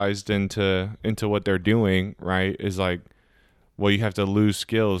specialized into what they're doing, right, is like, well, you have to lose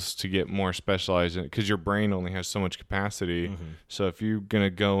skills to get more specialized in it because your brain only has so much capacity. Mm-hmm. So if you're going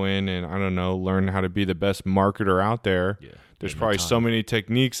to go in and, I don't know, learn how to be the best marketer out there, there's probably so many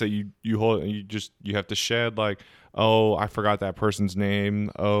techniques that you hold, you have to shed, like, oh, I forgot that person's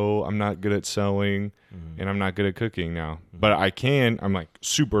name. Oh, I'm not good at sewing and I'm not good at cooking now. But I'm like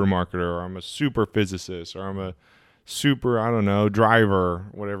super marketer, or I'm a super physicist, or I'm a super, I don't know, driver,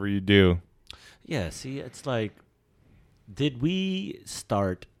 whatever you do. Yeah, see, it's like, did we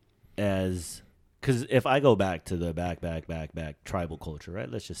start as, because if I go back to the back tribal culture,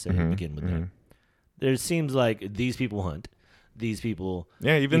 right? Let's just say begin with that. There seems like these people hunt. These people.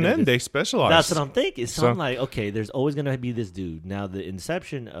 Yeah, even then they specialize. That's what I'm thinking. So I'm like, okay, there's always going to be this dude. Now, the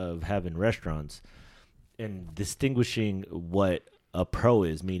inception of having restaurants and distinguishing what a pro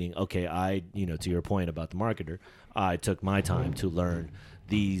is, meaning, okay, to your point about the marketer, I took my time to learn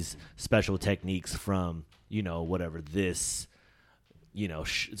these special techniques from, whatever this,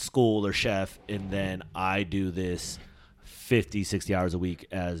 school or chef, and then I do this 50, 60 hours a week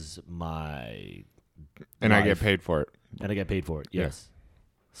as my and life. I get paid for it. And I get paid for it, yes.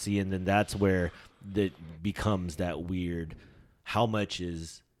 Yeah. See, and then that's where it becomes that weird, how much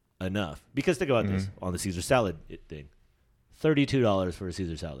is enough? Because think about this, on the Caesar salad thing, $32 for a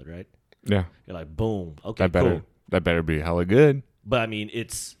Caesar salad, right? Yeah. You're like, boom, okay, cool. That better be hella good. But, I mean,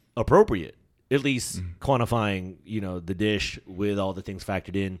 it's appropriate, at least quantifying, the dish with all the things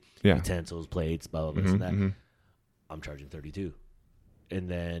factored in, utensils, plates, blah, blah, blah, this and that. I'm charging $32. And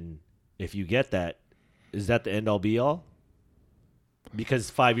then if you get that, is that the end-all, be-all? Because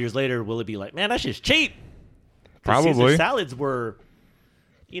 5 years later, will it be like, man, that's just cheap? Probably. Caesar salads were,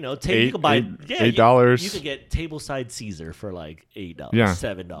 you can buy $8. You could get tableside Caesar for like $8, yeah.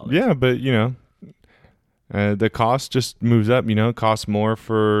 $7. Yeah, but the cost just moves up. It costs more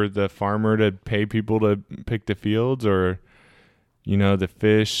for the farmer to pay people to pick the fields, or the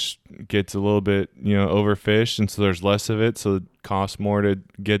fish gets a little bit overfished, and so there's less of it, so it costs more to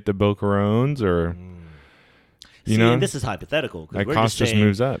get the boquerones, or. And this is hypothetical. That cost just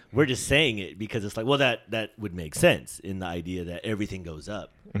moves up. We're just saying it because it's like, well, that would make sense in the idea that everything goes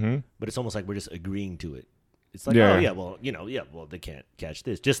up. But it's almost like we're just agreeing to it. It's like, well, they can't catch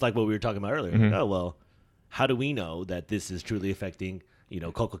this. Just like what we were talking about earlier. Oh, well, how do we know that this is truly affecting,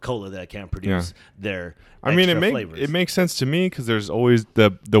 Coca-Cola that can't produce their flavors? It makes sense to me because there's always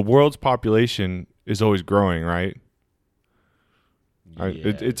the world's population is always growing, right?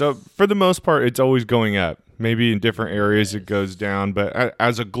 Yes. It's for the most part, it's always going up. Maybe in different areas it goes down, but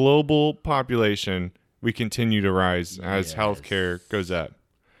as a global population, we continue to rise as healthcare goes up.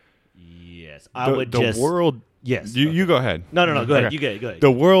 Yes, the world. Yes, you go ahead. No, go ahead. Okay. You go ahead. The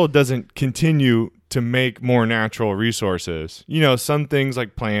world doesn't continue to make more natural resources. Some things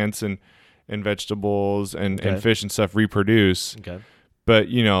like plants and vegetables and fish and stuff reproduce. Okay. But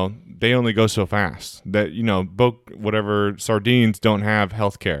they only go so fast that whatever sardines don't have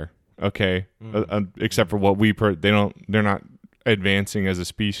healthcare. Okay, except for what they're not advancing as a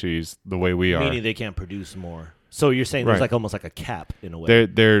species the way we are. Meaning they can't produce more. So you're saying there's like almost like a cap in a way.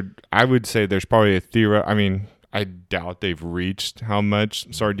 I would say there's probably a theory. I mean, I doubt they've reached how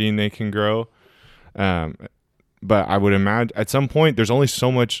much sardine they can grow. But I would imagine at some point there's only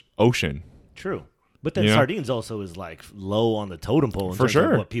so much ocean. True. But then sardines also is like low on the totem pole in terms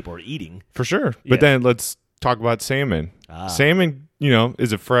of what people are eating. For sure. But then let's talk about salmon. Salmon,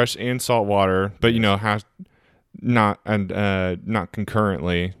 is a fresh and salt water, but has not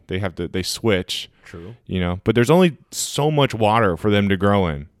concurrently. They switch. True. But there's only so much water for them to grow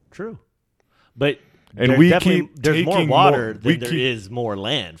in. True. But there's more water than there is more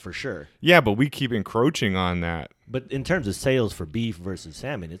land for sure. Yeah, but we keep encroaching on that. But in terms of sales for beef versus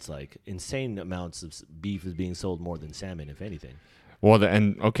salmon, it's like insane amounts of beef is being sold more than salmon, if anything. Well,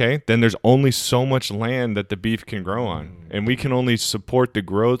 then there's only so much land that the beef can grow on, and we can only support the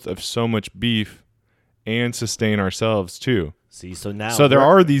growth of so much beef and sustain ourselves too. See, so now there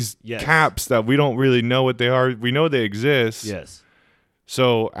are these caps that we don't really know what they are. We know they exist. Yes.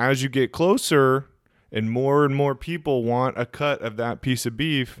 So as you get closer and more people want a cut of that piece of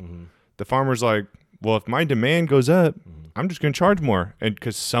beef, the farmer's like, well, if my demand goes up, I'm just going to charge more, and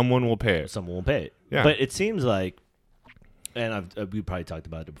because someone will pay it. Someone will pay it. Yeah. But it seems like, and we probably talked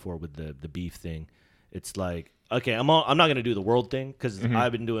about it before with the beef thing. It's like, okay, I'm not going to do the world thing because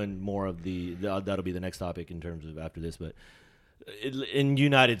I've been doing more of that'll be the next topic in terms of after this, but in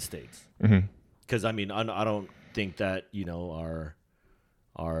United States, because I mean, I don't think that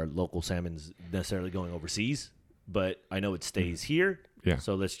our local salmon's necessarily going overseas, but I know it stays here. Yeah.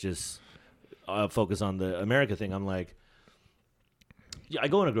 So let's just focus on the America thing. I'm like, I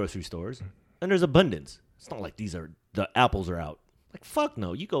go into grocery stores and there's abundance. It's not like the apples are out. Like, fuck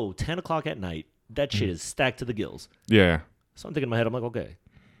no. You go 10 o'clock at night, that shit is stacked to the gills. Yeah. So I'm thinking in my head, I'm like, okay.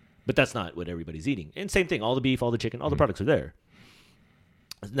 But that's not what everybody's eating. And same thing, all the beef, all the chicken, all the products are there.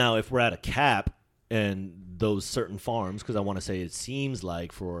 Now, if we're at a cap and those certain farms, because I want to say it seems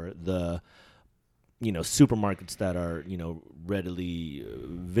like for the, supermarkets that are, readily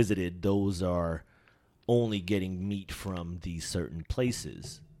visited, those are only getting meat from these certain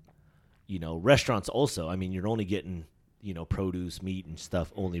places. Restaurants also, I mean, you're only getting, produce, meat, and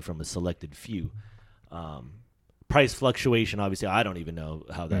stuff only from a selected few. Price fluctuation, obviously, I don't even know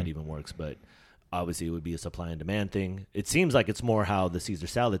how that even works, but obviously it would be a supply and demand thing. It seems like it's more how the Caesar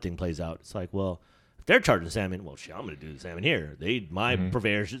salad thing plays out. It's like, well, if they're charging salmon, well, shit, I'm going to do the salmon here. My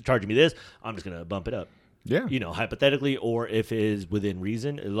purveyor's charging me this, I'm just going to bump it up. Yeah. Hypothetically, or if it is within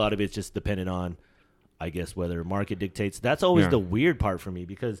reason. A lot of it's just dependent on, I guess, whether market dictates. That's always the weird part for me,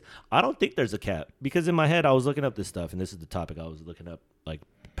 because I don't think there's a cap. Because in my head, I was looking up this stuff, and this is the topic I was looking up like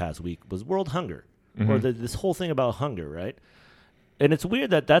past week, was world hunger. Or this whole thing about hunger, right? And it's weird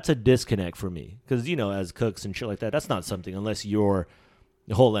that that's a disconnect for me. Because, as cooks and shit like that, that's not something, unless your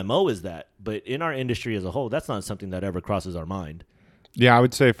whole MO is that. But in our industry as a whole, that's not something that ever crosses our mind. Yeah, I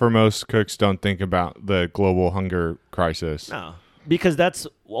would say for most cooks, don't think about the global hunger crisis. No, because that's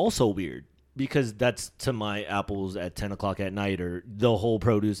also weird. Because that's to my apples at 10 o'clock at night, or the whole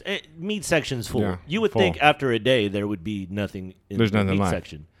produce. Meat section's full. Yeah, you would think after a day there would be nothing in the meat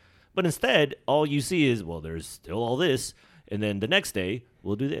section. But instead, all you see is, well, there's still all this. And then the next day,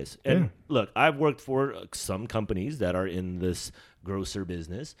 we'll do this. And look, I've worked for some companies that are in this grocer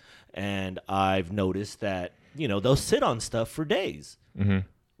business. And I've noticed that, they'll sit on stuff for days. Mm-hmm.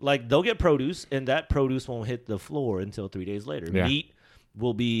 Like, they'll get produce, and that produce won't hit the floor until 3 days later. Yeah. Meat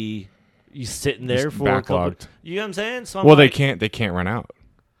will be sitting there just for backlogged. a couple. You know what I'm saying? So they can't run out.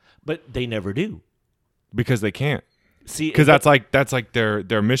 But they never do. Because they can't. See, because that's like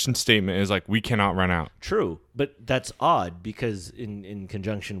their mission statement is like, we cannot run out. True, but that's odd, because in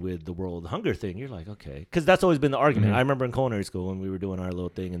conjunction with the world hunger thing, you're like, okay, because that's always been the argument. I remember in culinary school when we were doing our little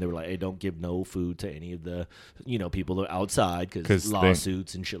thing, and they were like, hey, don't give no food to any of the people outside, because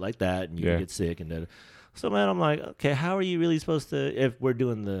lawsuits and shit like that, and you can get sick and that. So man, I'm like, okay, how are you really supposed to, if we're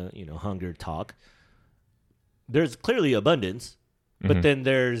doing the hunger talk? There's clearly abundance, but then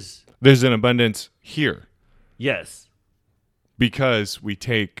there's an abundance here. Yes. Because we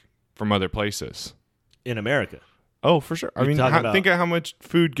take from other places. In America. Oh, for sure. I mean, think of how much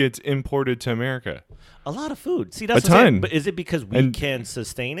food gets imported to America. A lot of food. See, that's a ton. But is it because we can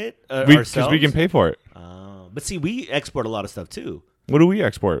sustain it ourselves? Because we can pay for it. But see, we export a lot of stuff too. What do we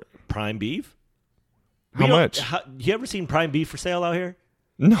export? Prime beef. How much? You ever seen prime beef for sale out here?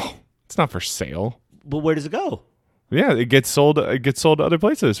 No, it's not for sale. But where does it go? Yeah, it gets sold. It gets sold to other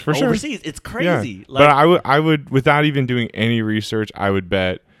places for sure. Overseas, it's crazy. Yeah. But I would, without even doing any research, I would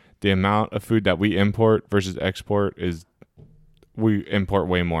bet the amount of food that we import versus export is we import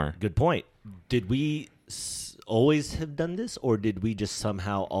way more. Good point. Did we always have done this, or did we just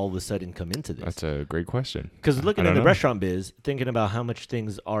somehow all of a sudden come into this? That's a great question. Because looking at the restaurant biz, thinking about how much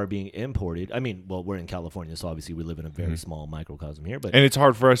things are being imported. I mean, well, we're in California, so obviously we live in a very small microcosm here. But and it's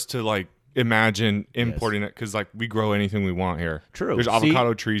hard for us to imagine importing it, because we grow anything we want here. True. There's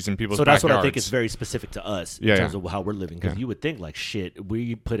avocado trees in people's backyards. So that's backyards. what I think is very specific to us in terms of how we're living. Because you would think shit,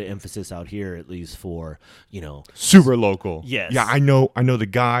 we put an emphasis out here at least for super local. Yes. Yeah, I know the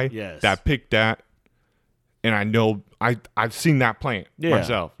guy that picked that, and I know I've seen that plant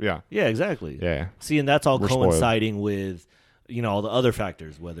myself. Yeah. Yeah, exactly. Yeah. See, and that's all We're coinciding with all the other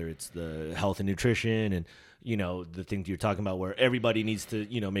factors, whether it's the health and nutrition and the things you're talking about, where everybody needs to,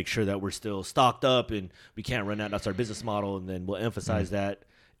 make sure that we're still stocked up and we can't run out. That's our business model. And then we'll emphasize that,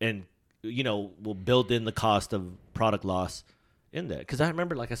 and, we'll build in the cost of product loss in that. Because I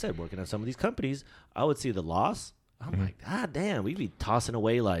remember, like I said, working at some of these companies, I would see the loss. I'm like, God damn, we'd be tossing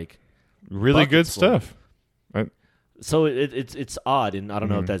away really good stuff. So it's odd, and I don't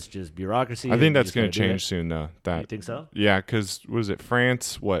know if that's just bureaucracy. I think that's going to change soon, though. You think so? Yeah, because was it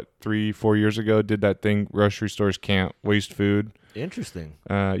France? 3-4 years ago did that thing? Grocery stores can't waste food. Interesting.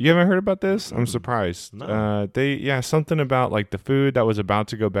 You haven't heard about this? I'm surprised. No. Something about the food that was about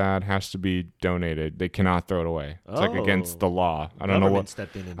to go bad has to be donated. They cannot throw it away. It's against the law. I don't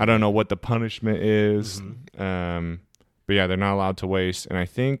know what the punishment is. But yeah, they're not allowed to waste. And I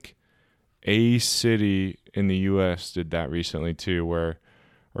think a city in the U.S. did that recently too, or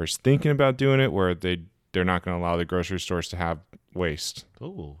is thinking about doing it, where they're not going to allow the grocery stores to have waste.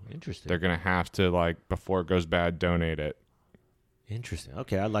 Oh, interesting. They're going to have to before it goes bad, donate it. Interesting.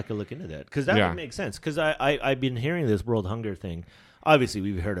 Okay, I'd like to look into that, because that would make sense. Because I've been hearing this world hunger thing obviously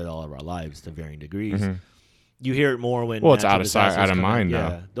we've heard it all of our lives to varying degrees. You hear it more when it's out of sight, out of mind now.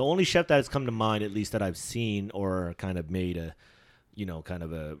 Yeah, the only chef that has come to mind, at least that I've seen or kind of made a, kind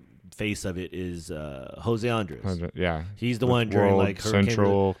of a face of it, is Jose Andres. Yeah, he's the one during World like Hurricane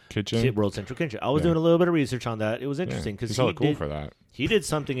Central Kitchen. World Central Kitchen. I was doing a little bit of research on that. It was interesting because he's cool for that. He did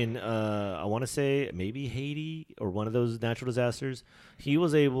something in, I want to say maybe Haiti or one of those natural disasters. He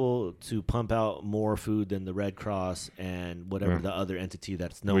was able to pump out more food than the Red Cross and whatever the other entity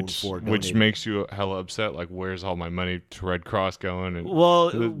that's known for donating. Which makes you hella upset. Like, where's all my money to Red Cross going?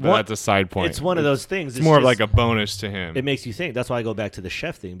 And that's a side point. It's one of those things. It's more of like a bonus to him. It makes you think. That's why I go back to the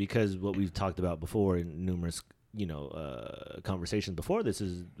chef thing, because what we've talked about before in numerous, conversations before this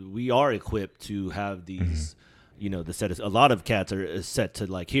is we are equipped to have these. The set is a lot of cats are set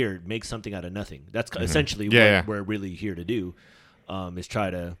to like, here, make something out of nothing. That's essentially what we're really here to do, is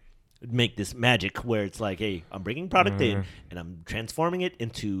try to make this magic where it's like, hey, I'm bringing product in and I'm transforming it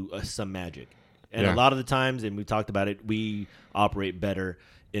into some magic. And a lot of the times, and we talked about it, we operate better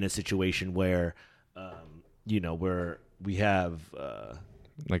in a situation where, where we have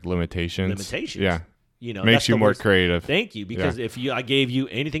like limitations. Yeah. Makes you more creative. Thank you, because if I gave you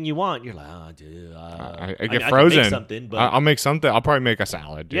anything you want, you're like, dude, I get frozen. I can make something, but I'll make something. I'll probably make a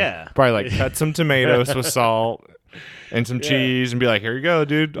salad. Dude. Yeah, probably like cut some tomatoes with salt and some cheese, and be like, here you go,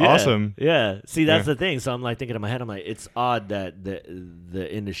 dude. Yeah. Awesome. Yeah. See, that's the thing. So I'm like thinking in my head, I'm like, it's odd that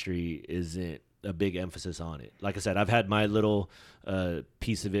the industry isn't a big emphasis on it. Like I said, I've had my little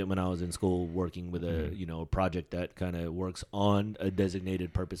piece of it when I was in school working with a project that kind of works on a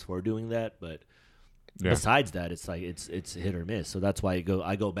designated purpose for doing that, but. Besides that, it's like it's hit or miss. So that's why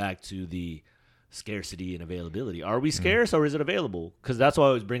I go back to the scarcity and availability. Are we scarce or is it available? Because that's why I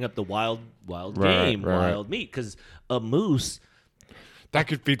always bring up the wild game, wild meat. Because a moose that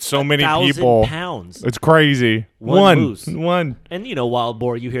could feed so many people. Pounds. It's crazy. One moose. One. And wild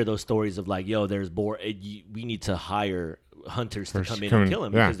boar. You hear those stories of like, yo, there's boar. We need to hire hunters to come in and kill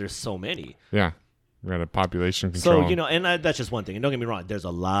them because there's so many. Yeah. We got a population control. So, and that's just one thing. And don't get me wrong, there's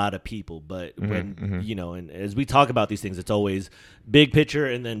a lot of people. But when, and as we talk about these things, it's always big picture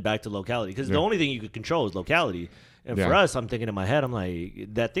and then back to locality. Because the only thing you could control is locality. And for us, I'm thinking in my head, I'm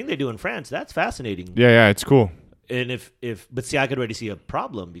like, that thing they do in France, that's fascinating. Yeah, it's cool. And but see, I could already see a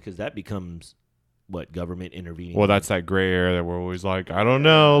problem because that becomes government intervening. Well, that's that gray area that we're always like, I don't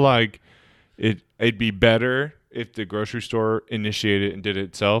know, like it'd be better if the grocery store initiated and did it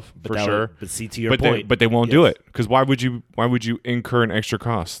itself, but sure. But see, to your point, but they won't do it because why would you incur an extra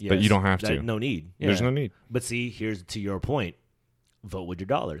cost that you don't have to? No need. Yeah. There's no need. But see, here's to your point. Vote with your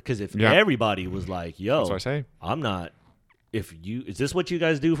dollar, because if everybody was like, "Yo, that's what I say. I'm not. Is this what you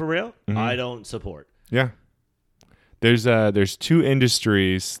guys do for real? I don't support." Yeah. There's two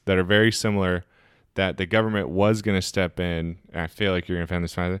industries that are very similar that the government was going to step in. And I feel like you're going to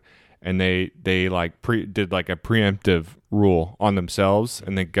find this. And they did like a preemptive rule on themselves,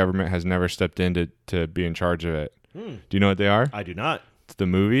 and the government has never stepped in to be in charge of it. Do you know what they are? I do not. It's the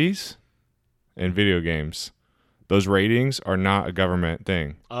movies and video games. Those ratings are not a government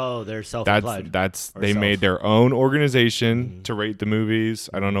thing. Oh, they're self-applied. They made their own organization to rate the movies.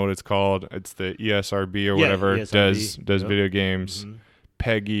 I don't know what it's called. It's the ESRB or whatever. ESRB. Does video games.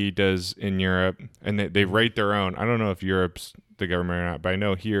 PEGI does in Europe, and they rate their own. I don't know if Europe's the government or not, but I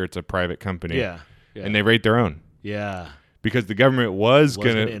know here it's a private company. Yeah. And they rate their own. Yeah. Because the government was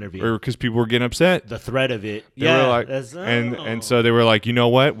gonna intervene, or because people were getting upset. The threat of it. They were like, and so they were like, you know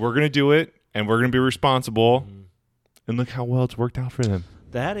what? We're gonna do it, and we're gonna be responsible. And look how well it's worked out for them.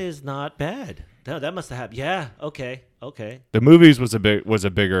 That is not bad. No, that must have happened. Yeah. Okay. The movies was a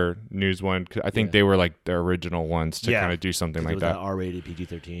bigger news one. Cause I think they were like the original ones to kind of do something like that. R-rated,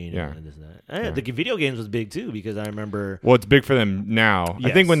 PG-13. Yeah. And this and that. The video games was big too, because I remember. Well, it's big for them now.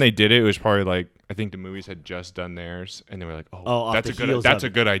 Yes. I think when they did it was probably like, I think the movies had just done theirs, and they were like, that's a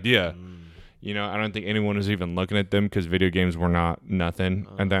good idea. I don't think anyone was even looking at them because video games were nothing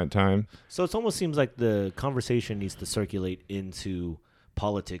at that time. So it almost seems like the conversation needs to circulate into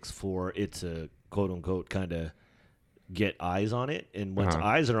politics for it to quote unquote kind of get eyes on it. And once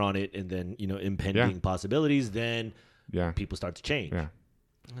eyes are on it, and then impending possibilities, then people start to change.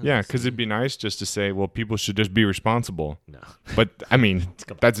 Yeah, because it'd be nice just to say, well, people should just be responsible. No. But, I mean,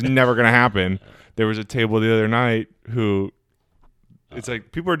 that's never going to happen. There was a table the other night who, it's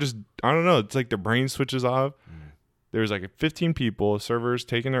like people are just, I don't know, it's like their brain switches off. There was like 15 people, servers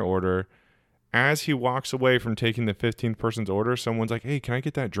taking their order. As he walks away from taking the 15th person's order, someone's like, hey, can I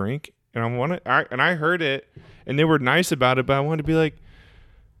get that drink? And I heard it, and they were nice about it, but I wanted to be like,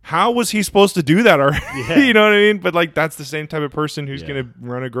 how was he supposed to do that already? Yeah. You know what I mean? But like, that's the same type of person who's going to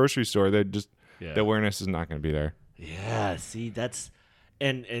run a grocery store. That just the awareness is not going to be there. Yeah, see, that's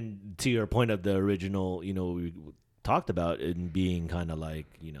and to your point of the original, we talked about it being kind of like,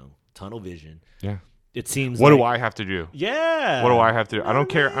 tunnel vision. Yeah. It seems What like, do I have to do? Yeah. What do I have to do? I don't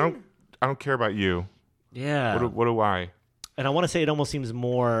I care. mean- I don't care about you. Yeah. What do I? And I want to say it almost seems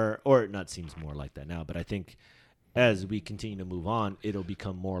more, or not seems more like that now, but I think as we continue to move on, it'll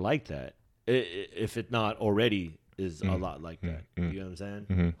become more like that. If it not already is a lot like that. You know what I'm saying?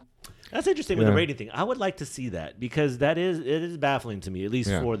 Mm-hmm. That's interesting with the rating thing. I would like to see that because it is baffling to me, at least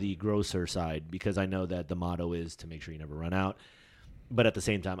for the grosser side, because I know that the motto is to make sure you never run out. But at the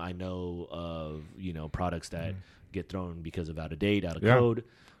same time, I know of, products that get thrown because of out of date, out of code.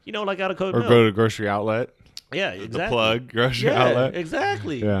 Like out of code. Or milk. go to grocery outlet. Yeah, exactly. The plug, grocery outlet.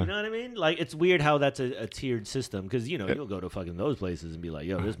 Exactly. Yeah. You know what I mean? Like, it's weird how that's a tiered system because, you'll go to fucking those places and be like,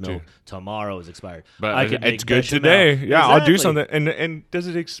 yo, this milk tomorrow is expired. But I could it's make good bechamel. today. Yeah, I'll do Exactly. something. And does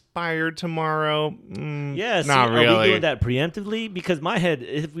it expire tomorrow? Yeah, not Are really. we doing that preemptively? Because my head,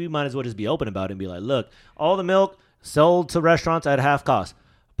 if we might as well just be open about it and be like, look, all the milk sold to restaurants at half cost.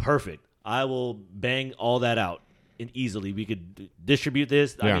 Perfect. I will bang all that out. And easily we could distribute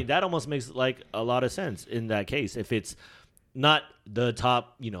this. I mean, that almost makes like a lot of sense in that case. If it's not the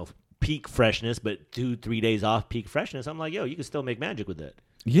top, peak freshness, but 2-3 days off peak freshness, I'm like, yo, you can still make magic with that.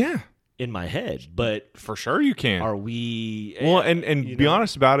 Yeah. In my head. But For sure you can. are we Well, and be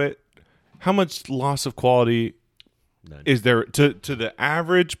honest about it. How much loss of quality None. is there to the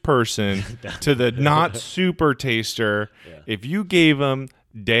average person, to the not super taster? Yeah. If you gave them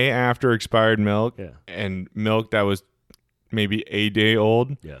day after expired milk Yeah. and milk that was maybe a day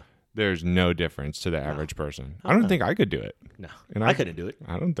old, Yeah. there's no difference to the average person. I don't think I could do it. No. And I couldn't do it.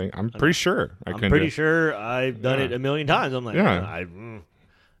 I don't think. I'm pretty sure I I'm couldn't. pretty do it. sure I've done it a million times. I'm like, Yeah.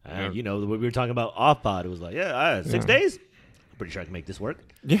 when we were talking about off pod, it was like, 6 days. I'm pretty sure I can make this work.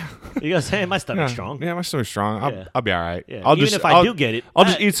 Yeah. You guys saying my stomach's strong. Yeah, my stomach's strong. I'll be all right. Yeah. I'll Even if I do get it, I'll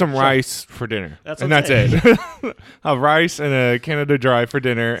just eat some rice for dinner. That's and what I'm that's it. I'll have rice and a Canada Dry for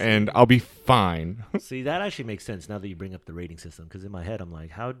dinner, and I'll be fine. See, that actually makes sense now that you bring up the rating system. Because in my head, I'm like,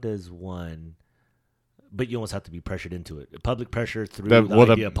 how does one? But you almost have to be pressured into it. Public pressure through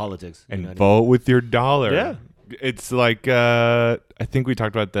the idea of politics. And know what I mean? vote with your dollar. Yeah. It's like, I think we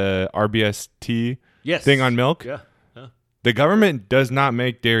talked about the RBST thing on milk. Yeah. The government does not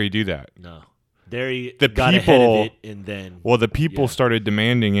make dairy do that. No. Dairy The got ahead people- of it and then. Well, the people Yeah. started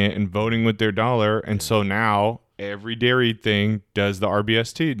demanding it and voting with their dollar, and so now every dairy thing does the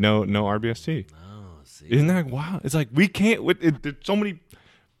RBST. No RBST. Oh, see. Isn't that wild? It's like we can't. There's so many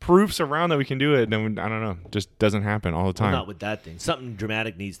proofs around that we can do it, and then I don't know, just doesn't happen all the time. Not with that thing. Something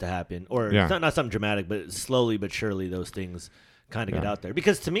dramatic needs to happen. Or Yeah. not something dramatic, but slowly but surely those things kind of get out there.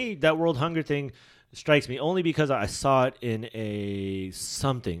 Because to me, that world hunger thing strikes me only because I saw it in a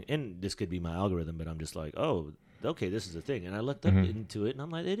something. And this could be my algorithm, but I'm just like, oh, okay, this is a thing. And I looked up into it, and I'm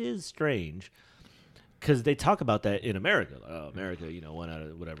like, it is strange. Because they talk about that in America. Like, oh, America, 1 out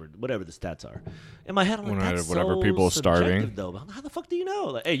of whatever the stats are. In my head, I'm like, 1 out that's of whatever so people are starving. subjective, though. But how the fuck do you know?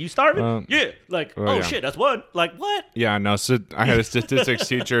 Like, hey, you starving? Yeah. Like, yeah. shit, that's one. Like, what? Yeah, no. So I had a statistics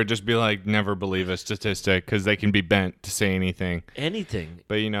teacher just be like, never believe a statistic because they can be bent to say anything. Anything.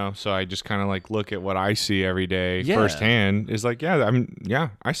 But so I just kind of like look at what I see every day Yeah. firsthand. Is like,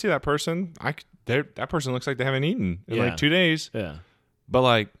 I see that person. That person looks like they haven't eaten in like 2 days. Yeah. But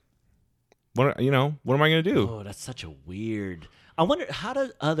like, what am I gonna do? Oh, that's such a weird. I wonder how do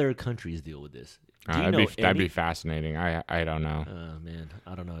other countries deal with this? Do you that'd know be fascinating. I don't know. Oh man,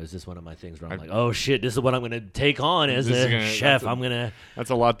 I don't know. Is this one of my things where I'm like, oh shit, this is what I'm gonna take on as This is a gonna- chef? that's a- I'm gonna. That's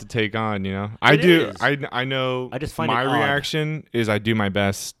a lot to take on, I It do. is. I know. I just find my it odd. reaction is I do my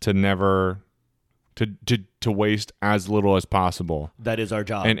best to never to waste as little as possible That is our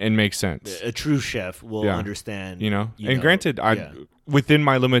job. and make sense. A true chef will Yeah. understand. And granted, I within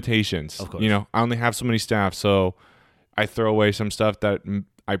my limitations. Of course. I only have so many staff, so I throw away some stuff that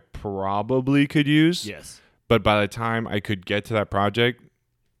I probably could use. Yes. But by the time I could get to that project,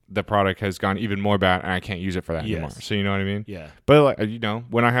 the product has gone even more bad, and I can't use it for that Yes. anymore. So you know what I mean? Yeah. But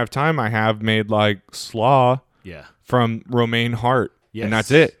when I have time, I have made like slaw Yeah. from romaine heart, Yes. and that's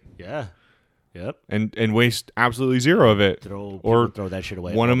it. Yeah. Yep. And waste absolutely zero of it. Or throw that shit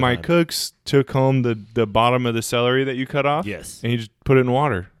away. One all of the my time. cooks took home the bottom of the celery that you cut off. Yes. And he just put it in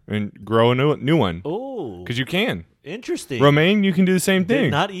water and grow a new one. Oh. Because you can. Interesting. Romaine, you can do the same thing.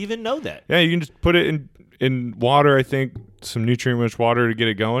 Did not even know that. Yeah, you can just put it in water, I think, some nutrient-rich water to get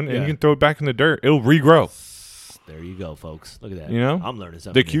it going, and Yeah. you can throw it back in the dirt. It'll regrow. There you go, folks. Look at that. I'm learning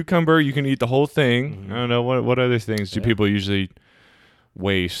something. The cucumber, you can eat the whole thing. I don't know, what other things do people usually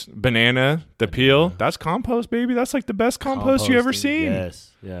waste. Banana, the peel, that's compost, baby. That's like the best compost you ever seen.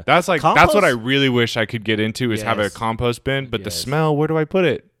 Yes. Yeah. That's like that's what I really wish I could get into is have a compost bin. But the smell, where do I put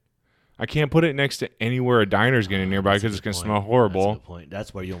it? I can't put it next to anywhere a diner's getting nearby because it's gonna smell horrible. That's a good point.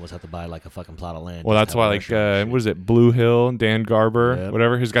 That's where you almost have to buy like a fucking plot of land. Well, that's why like what is it, Blue Hill, Dan Garber,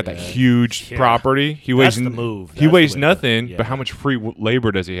 whatever. He's got that huge property. He weighs the move. He weighs nothing, but how much free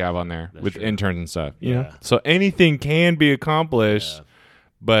labor does he have on there with interns and stuff? You know? So anything can be accomplished,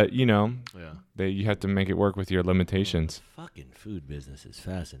 but you know, you have to make it work with your limitations. Fucking food business is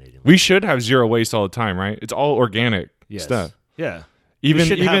fascinating. We should have zero waste all the time, right? It's all organic stuff. Yeah.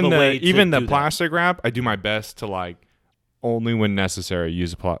 Even the plastic wrap, I do my best to like only when necessary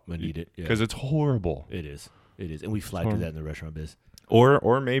use a plot when eat it because it's horrible. It is, and we fly through that in the restaurant biz.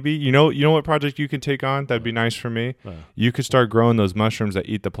 Or maybe you know what project you could take on that'd be nice for me. You could start growing those mushrooms that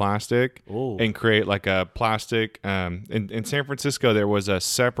eat the plastic and create like a plastic. In San Francisco, there was a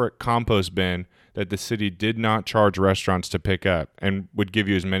separate compost bin that the city did not charge restaurants to pick up and would give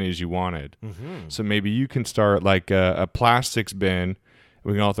you as many as you wanted. So maybe you can start like a plastics bin.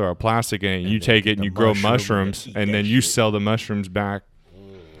 We can all throw our plastic in it. You take it and you grow mushrooms, and then you sell the mushrooms back.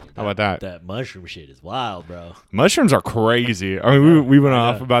 How about that? That mushroom shit is wild, bro. Mushrooms are crazy. I mean, we went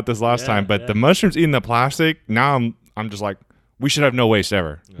off about this last time, but the mushrooms eating the plastic. Now I'm just like, we should have no waste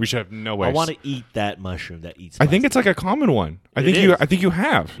ever. We should have no waste. I want to eat that mushroom that eats plastic. I think it's like a common one. I think you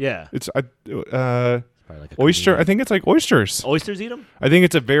have. Yeah. It's like oyster. I think it's like oysters. Oysters eat them? I think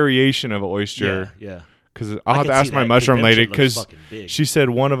it's a variation of oyster. Yeah. Because I'll have to ask my mushroom lady because she said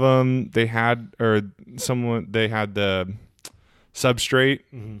one of them they had the substrate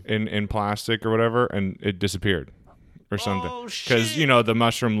in plastic or whatever and it disappeared or something because the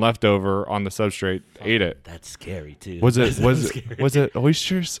mushroom leftover on the substrate ate it. That's scary too. Was it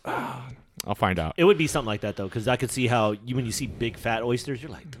oysters? I'll find out. It would be something like that though because I could see how when you see big fat oysters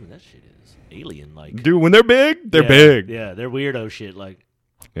you're like, dude, that shit is alien like. Dude, when they're big, they're big. Yeah, they're weirdo shit like.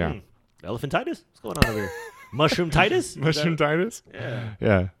 Yeah. Elephantitis? What's going on over here? Mushroom-titis? Mushroom-titis?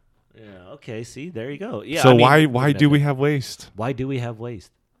 Yeah. Okay. See, there you go. Yeah. So why do we have waste? Why do we have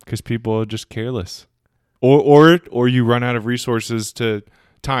waste? Because people are just careless, or you run out of resources to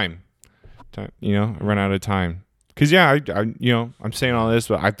time. Run out of time. Because I'm saying all this,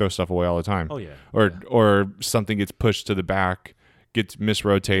 but I throw stuff away all the time. Oh yeah. Or something gets pushed to the back, gets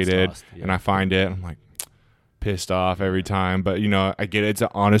misrotated, and I find it. I'm like pissed off every time, but I get it. It's an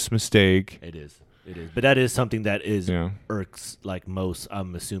honest mistake. It is. But that is something that irks like most,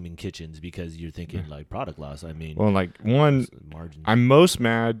 I'm assuming, kitchens because you're thinking like product loss. I mean, well, like margins. I'm most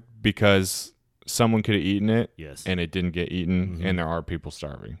mad because someone could have eaten it, and it didn't get eaten, and there are people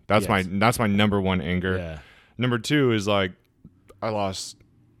starving. That's my number one anger. Yeah. Number two is like I lost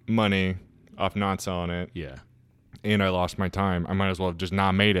money off not selling it. Yeah. And I lost my time. I might as well have just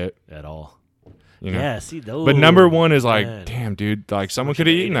not made it at all. Yeah, see those. But number one is like, damn, dude, like someone could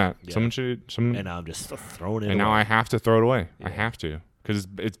have eaten that. Yeah. And now I'm just throwing it away. And now I have to throw it away. Yeah. I have to because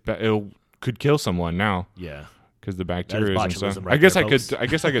it could kill someone now. Yeah. Because the bacteria and stuff. Right I guess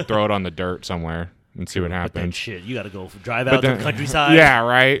I could throw it on the dirt somewhere and see what happens. But then shit, you got to go drive out to the countryside. Yeah,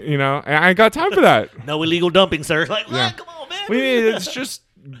 right. And I ain't got time for that. No illegal dumping, sir. Like, come on, man.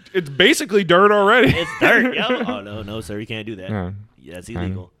 It's basically dirt already. It's dirt, yo. Oh no, sir, you can't do that. Yeah, it's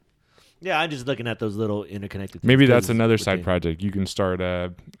illegal. Yeah, I'm just looking at those little interconnected things. Maybe that's another side project. You can start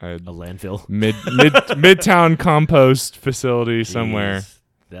a landfill, midtown compost facility somewhere.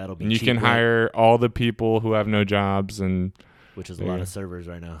 That'll be. And you can hire all the people who have no jobs which is a lot of servers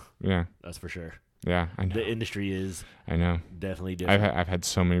right now. Yeah, that's for sure. Yeah, I know. The industry is. I know. Definitely different. I've had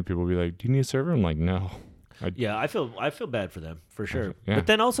so many people be like, "Do you need a server?" I'm like, "No." I feel bad for them for sure. Yeah. But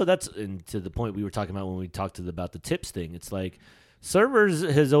then also that's to the point we were talking about when we talked about the tips thing. It's like. Servers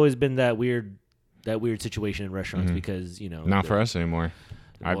has always been that weird situation in restaurants because not for us anymore.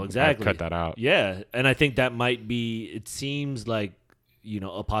 Well, exactly. I've cut that out. Yeah, and I think that might be. It seems like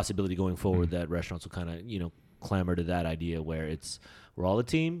a possibility going forward that restaurants will kind of clamor to that idea where we're all a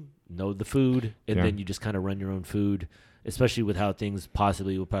team, know the food, and then you just kind of run your own food. Especially with how things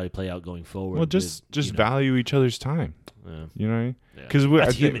possibly will probably play out going forward. Well, just value each other's time. Yeah. You know what I mean? Because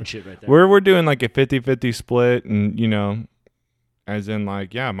that's human shit right there. We're doing like a 50-50 split, and as in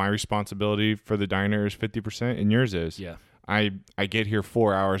like, my responsibility for the diner is 50% and yours is. Yeah. I get here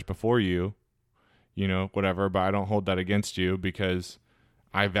 4 hours before you, whatever, but I don't hold that against you because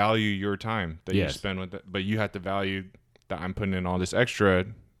I value your time that you spend with it. But you have to value that I'm putting in all this extra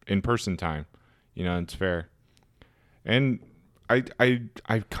in-person time. It's fair. And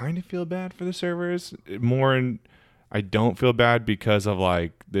I kind of feel bad for the servers I don't feel bad because of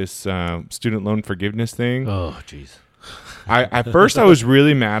like this student loan forgiveness thing. Oh, jeez. At first I was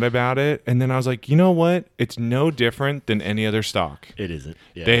really mad about it, and then I was like, you know what? It's no different than any other stock. It isn't.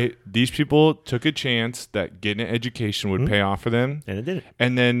 Yeah. These people took a chance that getting an education would pay off for them, and it didn't.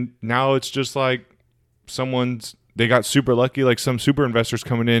 And then now it's just like they got super lucky, like some super investors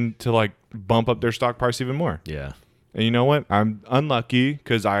coming in to like bump up their stock price even more. Yeah. And you know what? I'm unlucky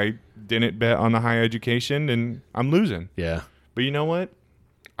because I didn't bet on the high education, and I'm losing. Yeah. But you know what?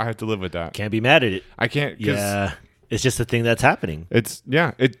 I have to live with that. Can't be mad at it. I can't. Yeah. It's just a thing that's happening.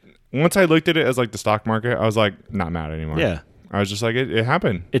 Once I looked at it as like the stock market, I was like not mad anymore. Yeah. I was just like, it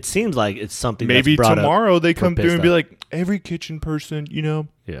happened. It seems like it's something maybe that's brought tomorrow up they come through and be up. like, every kitchen person,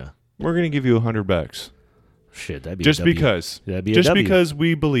 yeah, we're going to give you $100. Shit, that'd be just a W. because. That'd be just a W. because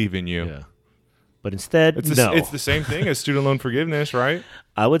we believe in you. Yeah. But instead, it's the same thing as student loan forgiveness, right?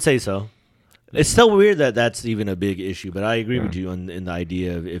 I would say so. It's still weird that that's even a big issue, but I agree with you in the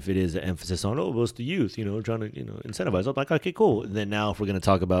idea of if it is an emphasis on, well, it's the youth, trying to, incentivize. I'm like, okay, cool. And then now if we're going to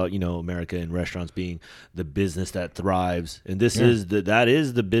talk about, America and restaurants being the business that thrives, and that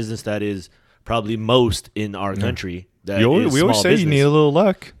is the business that is probably most in our country. We always say you need a little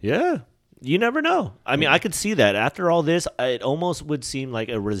luck. Yeah. You never know. I mean, I could see that. After all this, it almost would seem like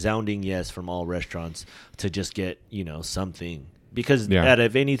a resounding yes from all restaurants to just get, something. Because out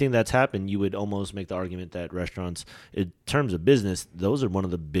of anything that's happened, you would almost make the argument that restaurants, in terms of business, those are one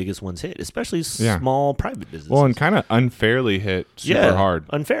of the biggest ones hit, especially small private businesses. Well, and kind of unfairly hit super hard.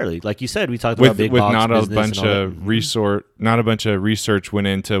 Unfairly. Like you said, we talked about big box business. Not a bunch of research went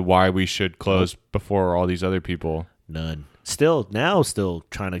into why we should close before all these other people. None. Still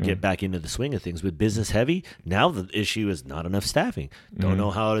trying to get back into the swing of things with business heavy. Now the issue is not enough staffing. Don't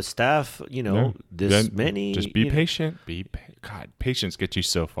know how to staff, this many. Just be patient. God, patience gets you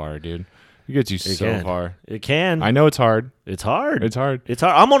so far, dude. It gets you far. It can. I know it's hard. It's hard. It's hard.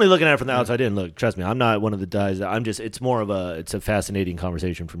 I'm only looking at it from the outside in. Look, trust me, I'm not one of the guys it's more of it's a fascinating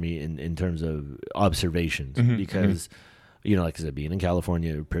conversation for me in terms of observations because, like I said, being in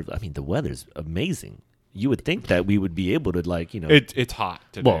California, I mean, the weather's amazing. You would think that we would be able to It's hot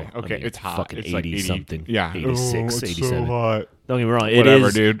today. Well, okay, I mean, it's hot. Fucking it's 80 like 80 something. Yeah. 86, it's 87. so hot. Don't get me wrong.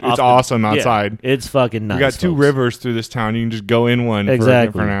 Whatever, dude. It's awesome outside. Yeah, it's fucking nice. We got two rivers through this town. You can just go in one for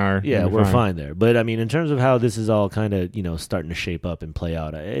an hour. Yeah, we're fine there. But I mean, in terms of how this is all kind of, starting to shape up and play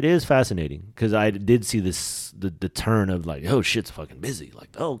out, it is fascinating because I did see the turn of like, oh, shit's fucking busy. Like,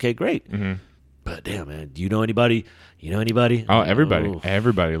 oh, okay, great. Mm-hmm. But damn, man, do you know anybody? Oh, everybody. Oh.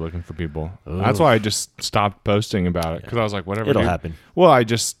 Everybody looking for people. Oh. That's why I just stopped posting about it because I was like, whatever. It'll happen. Well, I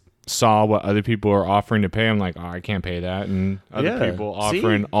just saw what other people are offering to pay. I'm like, oh, I can't pay that. And other people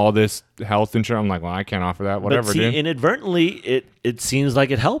offering all this health insurance. I'm like, well, I can't offer that. Whatever, but dude. Inadvertently, it seems like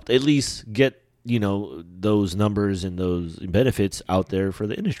it helped at least get those numbers and those benefits out there for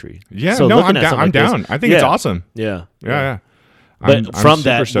the industry. Yeah, so I'm down. I'm down. I think it's awesome. Yeah. But from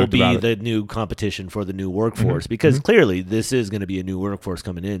that will be the new competition for the new workforce because clearly this is going to be a new workforce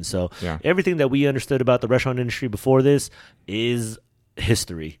coming in. So everything that we understood about the restaurant industry before this is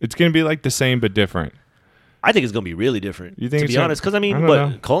history. It's going to be like the same but different. I think it's going to be really different, to be honest.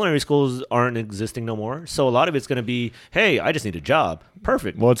 Because, culinary schools aren't existing no more. So a lot of it's going to be, hey, I just need a job.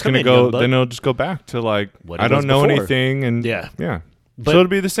 Perfect. Well, it's going to go, then it'll just go back to like, I don't know anything. And yeah. So it'll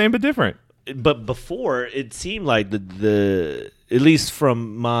be the same but different. But before, it seemed like the at least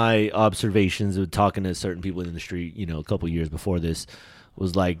from my observations of talking to certain people in the street, a couple years before this,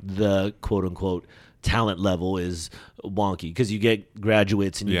 was like the quote unquote talent level is wonky because you get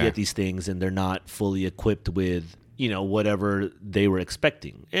graduates and you get these things and they're not fully equipped with whatever they were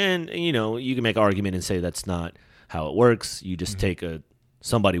expecting. And you can make an argument and say that's not how it works. You just take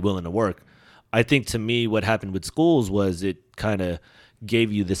somebody willing to work. I think to me what happened with schools was it kind of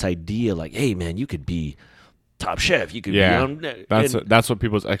gave you this idea like, hey man, you could be top chef, you could be that's what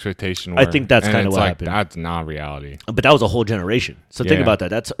people's expectation were. I think that's kind of what happened. That's not reality, but that was a whole generation. So think about that.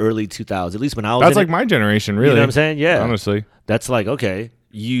 That's early 2000s, at least when I was that's like my generation, really. You know what I'm saying? Yeah, honestly, that's like, okay,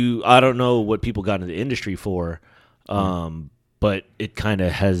 I don't know what people got into the industry for, but it kind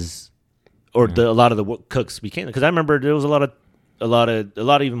of has, or a lot of the cooks became, because I remember there was a lot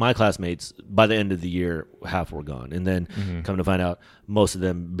of even my classmates by the end of the year, half were gone. And then come to find out most of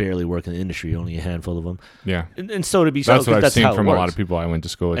them barely work in the industry, only a handful of them. Yeah. And so to be that's what I've seen from a lot of people I went to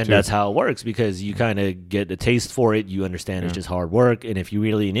school with. And too. That's how it works because you kind of get a taste for it. You understand it's just hard work. And if you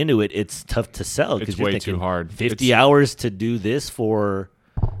really into it, it's tough to sell because you're way thinking too hard. 50 hours to do this for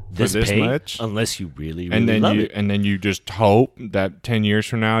this pay, much? Unless you really love it. And then you just hope that 10 years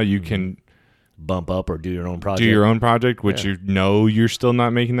from now you can bump up or do your own project. Do your own project, which you're still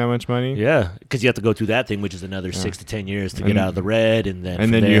not making that much money. Yeah, because you have to go through that thing, which is another 6 to 10 years to get out of the red, and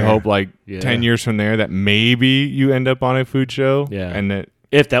then you hope 10 years from there that maybe you end up on a food show. Yeah, and that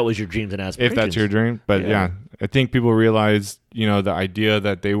if that was your dreams and aspirations, if that's your dream. But I think people realize the idea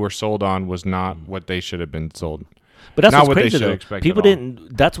that they were sold on was not what they should have been sold. But that's not what's what crazy, they should though. expect. People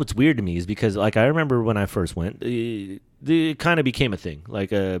didn't. That's what's weird to me is because I remember when I first went, it kind of became a thing.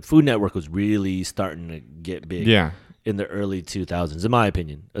 Food Network was really starting to get big. Yeah. In the early 2000s, in my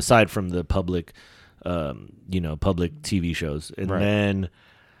opinion, aside from the public TV shows, and then,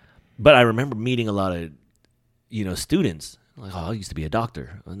 but I remember meeting a lot of, students. Like, I used to be a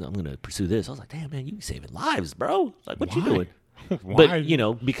doctor. I'm going to pursue this. I was like, damn, man, you be saving lives, bro. Like, what you doing? But,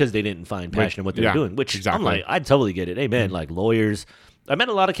 because they didn't find passion in what they were doing, which I'm like, I totally get it. Hey, man, like lawyers. I met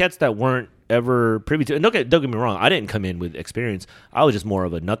a lot of cats that weren't ever privy to, and don't get me wrong, I didn't come in with experience. I was just more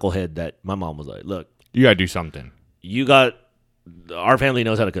of a knucklehead that my mom was like, look. You got to do something. Our family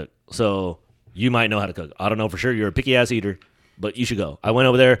knows how to cook, so you might know how to cook. I don't know for sure. You're a picky-ass eater, but you should go. I went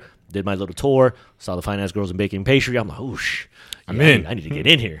over there, did my little tour, saw the fine-ass girls in baking pastry. I'm like, oosh. I'm in. I need to get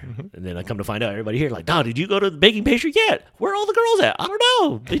in here. And then I come to find out everybody here like, Dad, did you go to the baking pastry yet? Where are all the girls at? I don't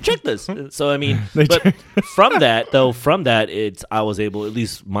know. They checked this. So, I mean, but from that, I was able, at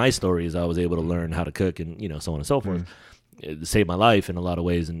least my story is I was able to learn how to cook and, so on and so forth. It saved my life in a lot of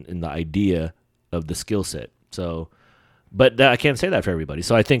ways in the idea of the skill set. So, but I can't say that for everybody.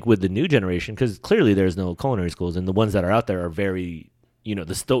 So I think with the new generation, because clearly there's no culinary schools, and the ones that are out there are very,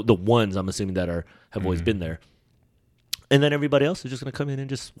 the ones I'm assuming that have always been there. And then everybody else is just going to come in and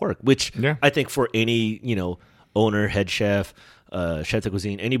just work, which I think for any, owner, head chef, chef de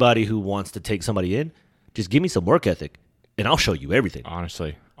cuisine, anybody who wants to take somebody in, just give me some work ethic and I'll show you everything.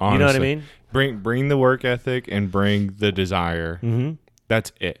 Honestly. You know what I mean? Bring the work ethic and bring the desire. Mm-hmm.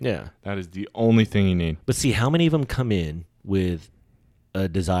 That's it. Yeah. That is the only thing you need. But see, how many of them come in with a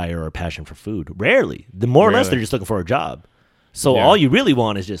desire or a passion for food? Rarely. More or less, they're just looking for a job. So all you really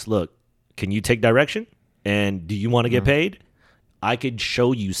want is just, look, can you take direction? And do you want to get paid? I could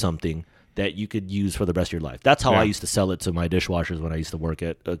show you something that you could use for the rest of your life. That's how I used to sell it to my dishwashers when I used to work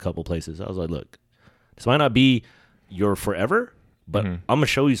at a couple places. I was like, look, this might not be your forever, but I'm going to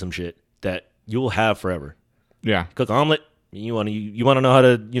show you some shit that you'll have forever. Yeah. Cook omelet. You want to know how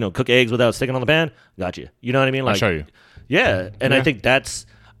to, cook eggs without sticking on the pan? Got you. You know what I mean? I'll show you. Yeah. And I think that's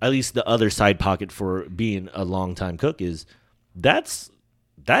at least the other side pocket for being a long-time cook is that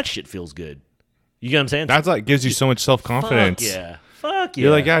shit feels good. You get what I'm saying? That's gives you so much self-confidence. Fuck yeah. You're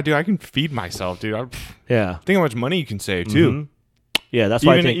like, yeah, dude, I can feed myself, dude. Think how much money you can save, too. Mm-hmm. Yeah, that's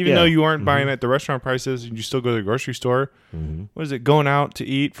why even though you aren't buying at the restaurant prices and you still go to the grocery store, what is it, going out to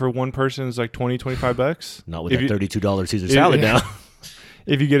eat for one person is like $20-$25? Not with that $32 Caesar salad now.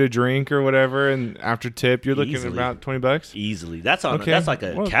 If you get a drink or whatever, and after tip, you're looking at about $20. Easily, that's like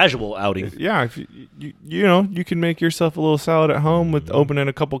a casual outing. Yeah, if you can make yourself a little salad at home with opening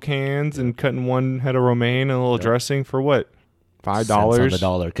a couple cans and cutting one head of romaine and a little dressing for what, $5 on the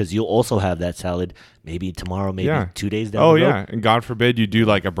dollar, because you'll also have that salad maybe tomorrow, maybe 2 days down. Oh the road. And God forbid you do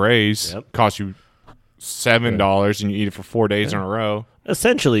like a braise, cost you $7, and you eat it for 4 days in a row.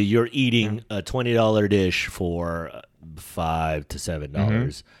 Essentially, you're eating a $20 dish for $5 to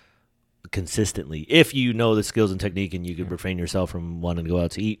 $7 consistently, if you know the skills and technique, and you can refrain yourself from wanting to go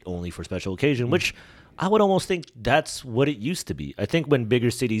out to eat only for special occasion, which I would almost think that's what it used to be. I think when bigger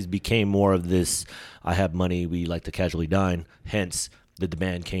cities became more of this, I have money, we like to casually dine, hence the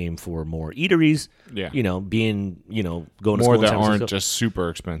demand came for more eateries. Yeah, going to more that aren't just super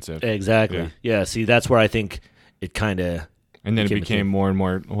expensive. Exactly. Yeah. See, that's where I think it kind of, and then it became more and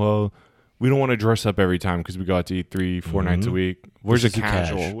more. Well, we don't want to dress up every time because we go out to eat 3-4 nights a week. Where's a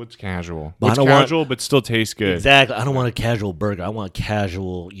casual? What's casual? What's casual but still tastes good? Exactly. I don't want a casual burger. I want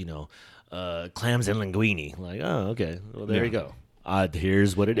casual, clams and linguine. Like, oh, okay. Well, there you go.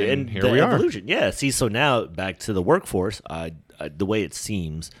 Here's what it is. And here we are. Evolution. Yeah. See, so now back to the workforce. The way it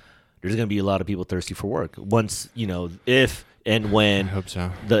seems, there's going to be a lot of people thirsty for work. Once, if and when I hope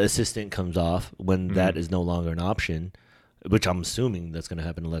so. The assistant comes off, when that is no longer an option, which I'm assuming that's going to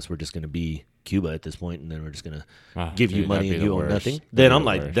happen unless we're just going to be Cuba at this point, and then we're just going to give you money and you own nothing. Then I'm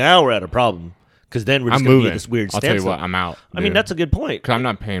like, now we're at a problem. Because then we're just going to be at this weird standstill. I'll tell you what, I'm out. I mean, that's a good point. Because I'm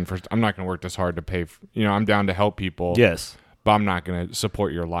not going to work this hard to pay. I'm down to help people. Yes. but I'm not going to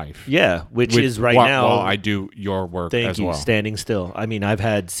support your life. Yeah, which is right now. While I do your work as well. Standing still. I mean,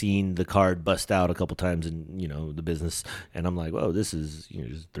 I've seen the card bust out a couple times in, the business, and I'm like, whoa, this is,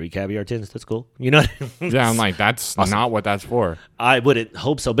 just 3 caviar tins. That's cool. Yeah, I'm like, that's awesome. Not what that's for. I wouldn't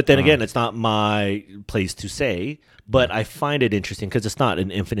hope so. But then again, it's not my place to say, but I find it interesting because it's not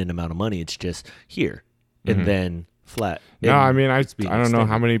an infinite amount of money. It's just here and then flat. No, I mean, I don't know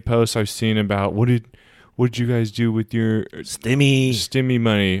how many posts I've seen about what did you guys do with your stimmy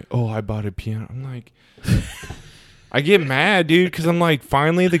money? Oh, I bought a piano. I'm like, I get mad, dude, because I'm like,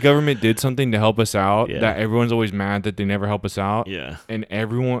 finally the government did something to help us out. Yeah. That everyone's always mad that they never help us out. Yeah. And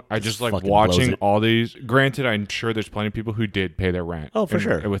everyone, I just like watching all these. Granted, I'm sure there's plenty of people who did pay their rent. Oh, for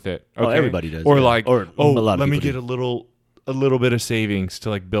sure. With it. Okay. Oh, everybody does. Or like, a lot let me get a little bit of savings to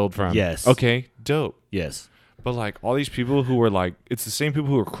like build from. Yes. Okay, dope. Yes. But like all these people who were like, it's the same people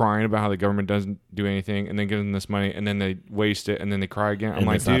who are crying about how the government doesn't do anything, and then give them this money, and then they waste it, and then they cry again. I'm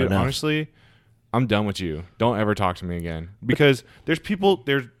like, dude, honestly, I'm done with you. Don't ever talk to me again. Because there's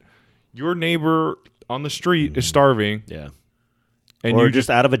your neighbor on the street is starving. Yeah. And or just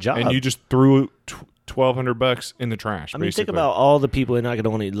out of a job. And you just threw $1,200 in the trash. I mean, think about all the people, and I can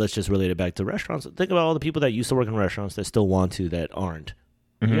only, let's just relate it back to restaurants. Think about all the people that used to work in restaurants that still want to, that aren't.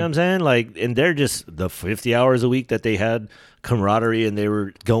 You know what I'm saying? Like, and they're just the 50 hours a week that they had camaraderie and they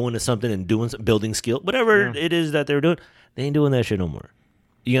were going to something and doing some building skill, whatever it is that they were doing. They ain't doing that shit no more.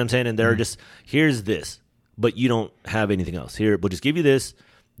 You know what I'm saying? And they're just, here's this, but you don't have anything else. Here, we'll just give you this.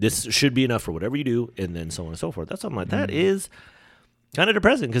 This should be enough for whatever you do, and then so on and so forth. That's something like that is kind of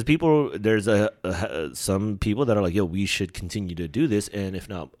depressing because there's some people that are like, yo, we should continue to do this, and if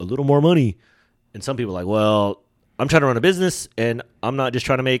not, a little more money. And some people are like, well, I'm trying to run a business, and I'm not just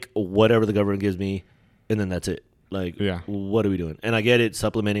trying to make whatever the government gives me, and then that's it. Like, what are we doing? And I get it,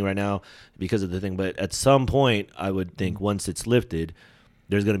 supplementing right now because of the thing, but at some point, I would think once it's lifted,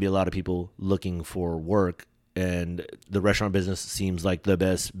 there's going to be a lot of people looking for work, and the restaurant business seems like the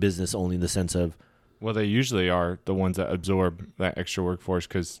best business only in the sense of, well, they usually are the ones that absorb that extra workforce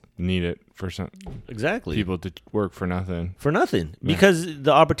because need it for some people to work for nothing. Because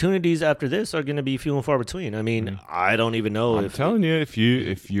the opportunities after this are going to be few and far between. I mean, I don't even know. I'm telling you, if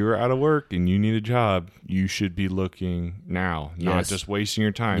you're out of work and you need a job, you should be looking now, not just wasting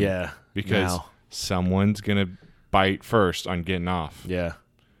your time. Yeah, because someone's going to bite first on getting off. Yeah.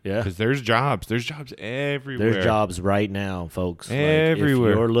 Yeah, because there's jobs everywhere. There's jobs right now, folks. Everywhere.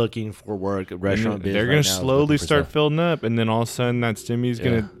 Like if you're looking for work, restaurant business, they're going to slowly start filling up, and then all of a sudden that stimmy's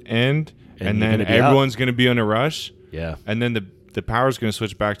going to end, and then everyone's going to be on a rush. Yeah, and then the power's going to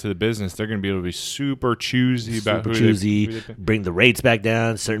switch back to the business. They're going to be able to be super choosy about who they bring the rates back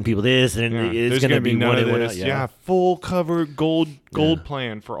down. Certain people this, and it's going to be none of this. Yeah, full cover gold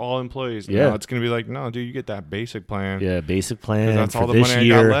plan for all employees. Yeah, no, it's going to be like, no, dude, you get that basic plan. Yeah, basic plan. That's all the money I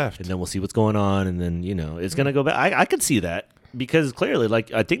got left, and then we'll see what's going on, and then it's going to go back. I could see that because clearly,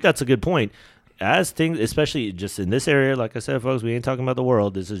 like, I think that's a good point. As things, especially just in this area, like I said, folks, we ain't talking about the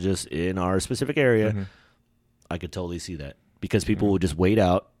world. This is just in our specific area. I could totally see that. Because people will just wait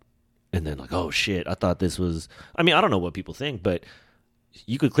out and then like, oh, shit, I thought this was... I mean, I don't know what people think, but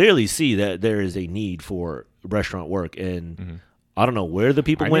you could clearly see that there is a need for restaurant work. And I don't know where the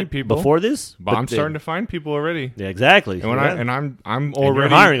people went before this. But I'm starting to find people already. Yeah, exactly. And I'm already...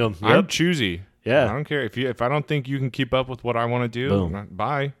 hiring them. Yep. I'm choosy. Yeah. I don't care. If I don't think you can keep up with what I want to do,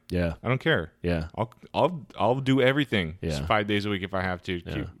 bye. Yeah. I don't care. Yeah. I'll do everything. Yeah. Just 5 days a week if I have to.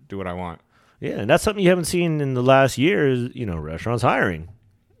 Do what I want. Yeah, and that's something you haven't seen in the last year is, restaurants hiring.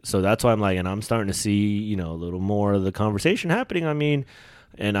 So that's why I'm like, and I'm starting to see, a little more of the conversation happening. I mean,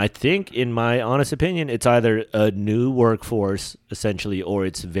 and I think in my honest opinion, it's either a new workforce essentially, or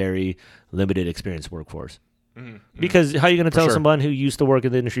it's very limited experience workforce. Because how are you going to tell someone who used to work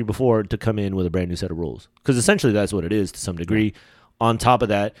in the industry before to come in with a brand new set of rules? Because essentially that's what it is to some degree. On top of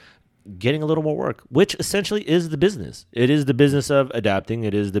that, getting a little more work, which essentially is the business. It is the business of adapting.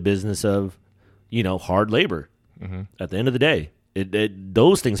 It is the business of hard labor. At the end of the day,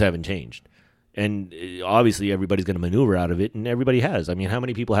 those things haven't changed. And obviously everybody's going to maneuver out of it, and everybody has. I mean, how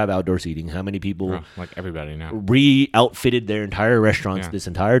many people have outdoor seating? How many people... like everybody now. Re-outfitted their entire restaurants this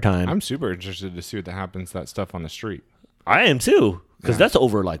entire time? I'm super interested to see what happens to that stuff on the street. I am too, because that's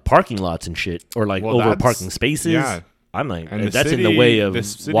over like parking lots and shit, or like over parking spaces. Yeah. I'm like, and that's in the way of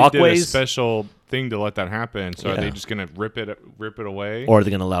walkways. Did a special thing to let that happen. So are they just going to rip it away? Or are they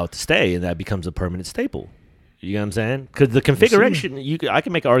going to allow it to stay, and that becomes a permanent staple? You know what I'm saying? Because the configuration, I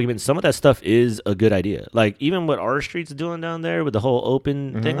can make an argument. Some of that stuff is a good idea. Like even what our street's doing down there with the whole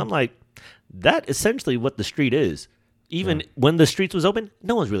open thing, I'm like, that essentially what the street is. Even when the streets was open,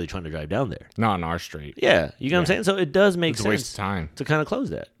 no one's really trying to drive down there. Not on our street. Yeah, you know what I'm saying? So it does make It's a sense waste of time. to kind of close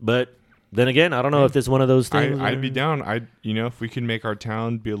that. But then again, I don't know if it's one of those things. I'd be down. If we could make our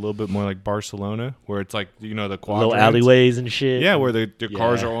town be a little bit more like Barcelona, where it's like, the little quadrants. alleyways and shit. Yeah, where the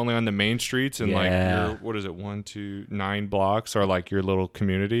cars are only on the main streets and like Yeah. your, what is it, 1, 2, 9 blocks are like your little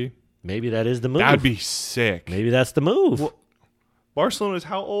community. Maybe that is the move. That'd be sick. Maybe that's the move. Well, Barcelona is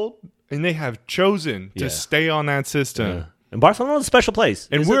how old? And they have chosen to stay on that system. Yeah. And Barcelona's a special place.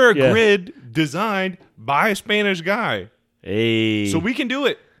 And we're a grid designed by a Spanish guy. Hey. So we can do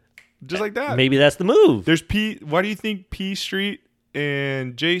it. Just like that. Maybe that's the move. There's why do you think P Street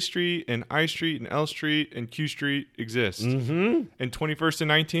and J Street and I Street and L Street and Q Street exist? Mm-hmm. And 21st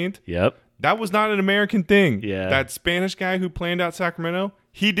and 19th? Yep. That was not an American thing. Yeah. That Spanish guy who planned out Sacramento,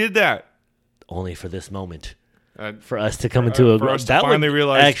 he did that. Only for this moment. For us to come into for us to that finally would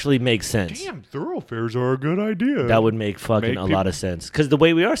realize, actually make sense. Damn, thoroughfares are a good idea. That would make fucking a lot of sense. Because the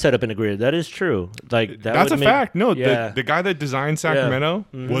way we are set up in a grid, that is true. Like that's a fact. No, yeah. the guy that designed Sacramento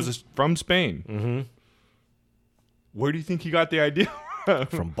was from Spain. Mm-hmm. Where do you think he got the idea?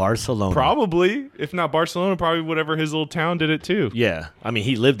 From Barcelona. Probably. If not Barcelona, probably whatever his little town did it too. Yeah. I mean,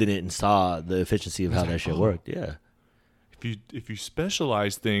 he lived in it and saw the efficiency of how that shit worked. Yeah. If you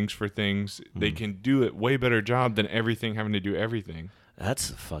specialize things for things, they can do it way better job than everything having to do everything.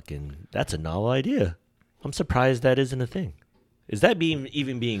 That's a novel idea. I'm surprised that isn't a thing. Is that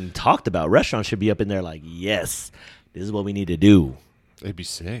even being talked about? Restaurants should be up in there like, yes, this is what we need to do. It'd be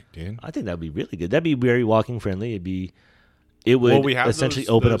sick, dude. I think that'd be really good. That'd be very walking friendly. It would we have essentially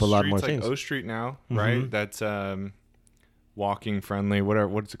open up a lot more like things. O Street now, right? That's walking friendly, whatever.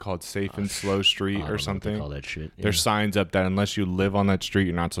 What's it called? Safe and slow street or something. All that shit. Yeah. There's signs up that unless you live on that street,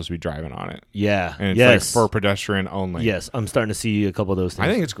 you're not supposed to be driving on it. Yeah. And it's like for pedestrian only. Yes, I'm starting to see a couple of those things.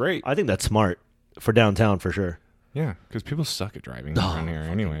 I think it's great. I think that's smart for downtown for sure. Yeah, because people suck at driving around here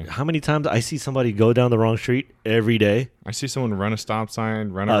anyway. How many times I see somebody go down the wrong street every day? I see someone run a stop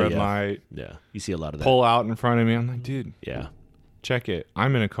sign, run a red light. Yeah, you see a lot of that. Pull out in front of me. I'm like, dude. Yeah. Check it.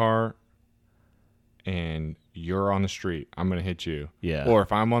 I'm in a car and you're on the street. I'm going to hit you. Yeah. Or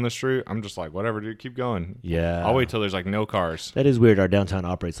if I'm on the street, I'm just like, whatever, dude, keep going. Yeah. I'll wait till there's like no cars. That is weird. Our downtown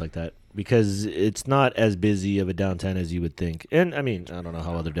operates like that because it's not as busy of a downtown as you would think. And I mean, I don't know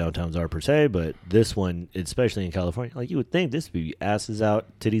how other downtowns are per se, but this one, especially in California, like you would think this would be asses out,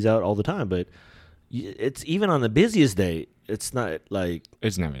 titties out all the time. But it's even on the busiest day. It's not like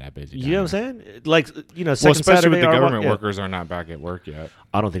it's never that busy. You know what I'm saying? Like second especially Saturday with the government workers are not back at work yet.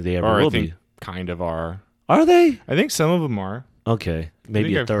 I don't think they ever will be. Kind of are. Are they? I think some of them are. Okay,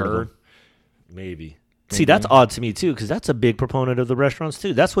 maybe a third of them. Maybe. See, that's odd to me too, because that's a big proponent of the restaurants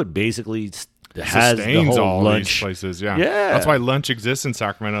too. That's what basically has the whole all lunch these places. Yeah, yeah. That's why lunch exists in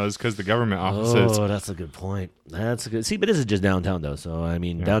Sacramento is because the government offices. Oh, that's a good point. That's a good. See, but this is just downtown though, so I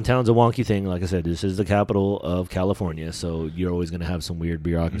mean, downtown's a wonky thing. Like I said, this is the capital of California, so you're always going to have some weird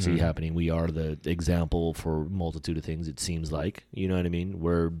bureaucracy happening. We are the example for a multitude of things. It seems like, you know what I mean.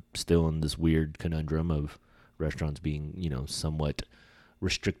 We're still in this weird conundrum of restaurants being, somewhat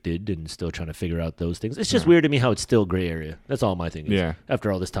restricted and still trying to figure out those things. It's just weird to me how it's still gray area. That's all my thing is. Yeah.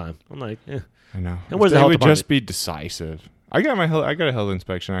 After all this time, I'm like, I know. And where's the health department? Just be decisive. I got a health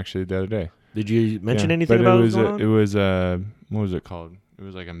inspection actually the other day. Did you mention anything about it was what's going on? It was what was it called? It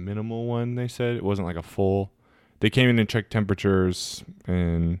was like a minimal one. They said it wasn't like a full. They came in and checked temperatures,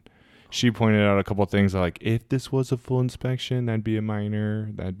 and she pointed out a couple of things like if this was a full inspection, that'd be a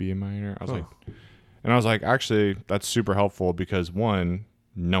minor. I was like, actually, that's super helpful because one,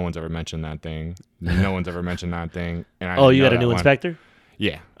 no one's ever mentioned that thing. No one's ever mentioned that thing. And you got a new inspector?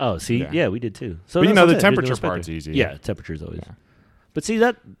 Yeah. Oh, see, yeah, we did too. So but the temperature part's easy. Yeah, temperature's always. Yeah. But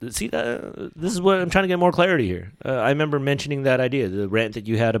this is what I'm trying to get more clarity here. I remember mentioning that idea, the rant that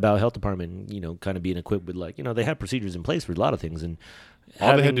you had about health department, kind of being equipped with they have procedures in place for a lot of things, and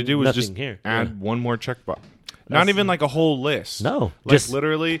all they had to do was just add one more checkbox. Not even like a whole list. No, just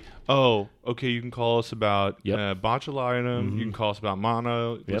literally. Oh, okay. You can call us about botulinum. You can call us about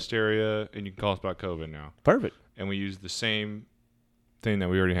mono, listeria, and you can call us about COVID now. Perfect. And we use the same thing that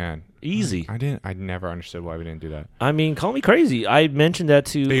we already had. Easy. I never understood why we didn't do that. I mean, call me crazy. I mentioned that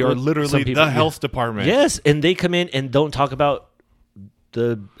to. They are literally the health department. Yes, and they come in and don't talk about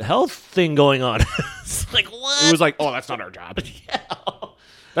the health thing going on. It's like what? It was like, oh, that's not our job. Yeah.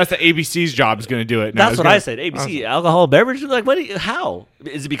 That's the ABC's job is going to do it. That's what I said. ABC, alcohol, beverage. Like, how?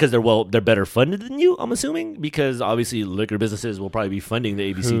 Is it because they're better funded than you? I'm assuming because obviously liquor businesses will probably be funding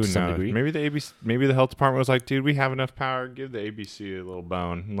the ABC to some degree. Maybe the health department was like, dude, we have enough power. Give the ABC a little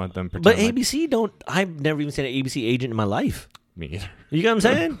bone and let them pretend. But ABC don't. I've never even seen an ABC agent in my life. Me either. You get what I'm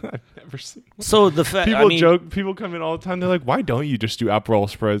saying? never seen one. So the fact People joke. People come in all the time. They're like, "Why don't you just do Aperol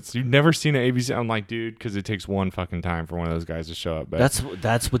spreads? You've never seen an ABC." I'm like, dude, because it takes one fucking time for one of those guys to show up. But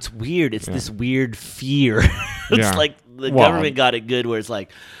that's what's weird. It's this weird fear. It's like the government got it good, where it's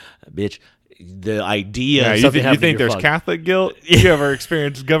like, bitch. The idea. Yeah, you think there's Catholic guilt? You ever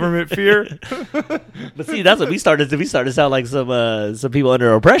experienced government fear? But see, that's what we started. We started to sound like some people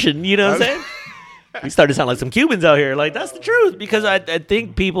under oppression. You know what I'm saying? We started to sound like some Cubans out here. Like, that's the truth, because I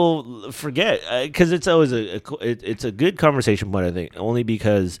think people forget, because it's always it's a good conversation point, I think, only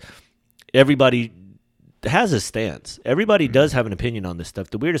because everybody has a stance. Everybody does have an opinion on this stuff.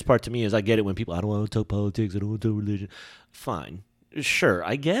 The weirdest part to me is I get it when people, I don't want to talk politics, I don't want to talk religion. Fine. Sure,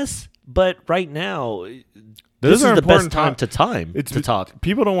 I guess. But right now, this is the best time to talk.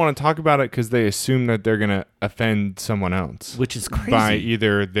 People don't want to talk about it because they assume that they're going to offend someone else. Which is crazy. By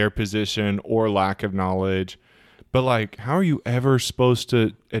either their position or lack of knowledge. But, like, how are you ever supposed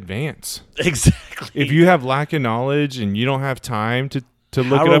to advance? Exactly. If you have lack of knowledge and you don't have time to look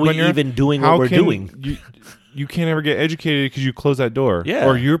it up on your own. How are we even doing what we're doing? You can't ever get educated because you close that door. Yeah.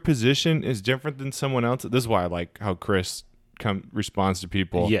 Or your position is different than someone else. This is why I like how Chris responds to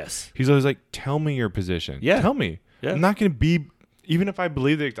people. Yes. He's always like, tell me your position. Yeah. Tell me. Yeah. I'm not going to be, even if I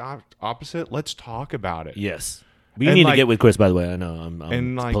believe the exact opposite, let's talk about it. Yes. We need to get with Chris, by the way. I know. I'm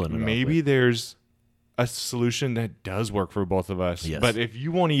and like, pulling it maybe off, there's a solution that does work for both of us. Yes. But if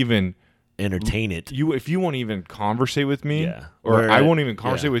you won't even entertain it, if you won't even conversate with me, or I won't even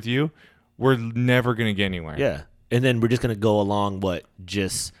conversate with you, we're never going to get anywhere. Yeah. And then we're just going to go along,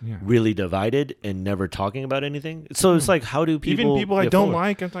 just really divided and never talking about anything. So it's like, how do people... Even people I don't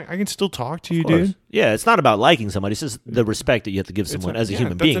like, I'm like, I can still talk to you, dude. Yeah, it's not about liking somebody. It's just the respect that you have to give someone as a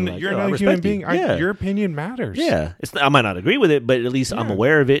human being. You're another human being. Your opinion matters. Yeah. I might not agree with it, but at least I'm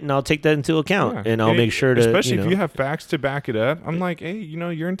aware of it, and I'll take that into account. And I'll make sure to... Especially if you have facts to back it up. I'm like, hey,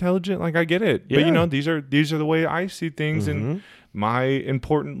 you're intelligent. Like, I get it. Yeah. But, these are the way I see things, and my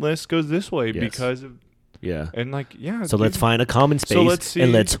important list goes this way because of... Yeah. And So let's find a common space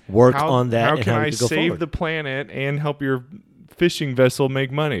and let's work on that. How and can how I save the planet and help your fishing vessel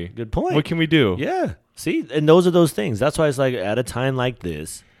make money? Good point. What can we do? Yeah. See, and those are those things. That's why it's like at a time like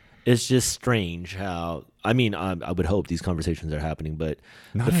this, it's just strange how. I mean, I would hope these conversations are happening, but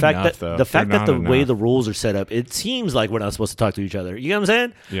the fact that the way the rules are set up, it seems like we're not supposed to talk to each other. You know what I'm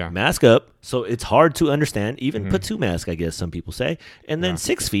saying? Yeah. Mask up, so it's hard to understand. Even put 2 masks, I guess some people say, and then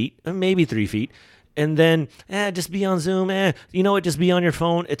 6 feet, maybe 3 feet. And then, just be on Zoom. Just be on your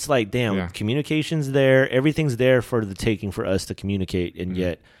phone. It's like, damn, communication's there. Everything's there for the taking for us to communicate. And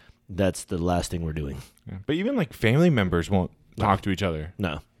yet, that's the last thing we're doing. Yeah. But even like family members won't talk to each other.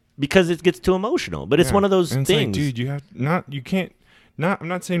 No, because it gets too emotional. But it's one of those things. Like, dude, I'm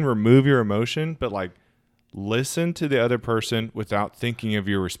not saying remove your emotion, but like listen to the other person without thinking of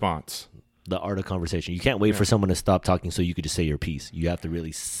your response. The art of conversation. You can't wait for someone to stop talking so you could just say your piece. You have to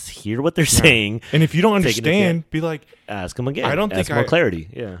really hear what they're saying. And if you don't understand, be like, ask them again. I don't think more clarity.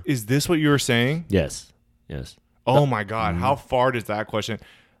 Yeah. Is this what you were saying? Yes. Oh my God. How far does that question?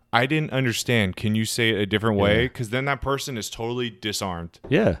 I didn't understand. Can you say it a different way? Because then that person is totally disarmed.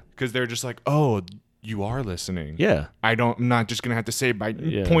 Yeah. Because they're just like, oh, you are listening. Yeah. I'm not just going to have to say by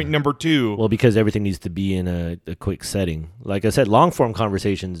point number 2. Well, because everything needs to be in a quick setting. Like I said, long form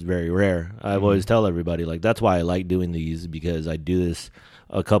conversation is very rare. I always tell everybody, like, that's why I like doing these, because I do this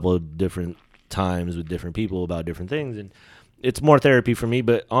a couple of different times with different people about different things. And it's more therapy for me,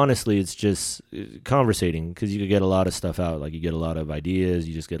 but honestly, it's just conversating, because you could get a lot of stuff out. Like, you get a lot of ideas.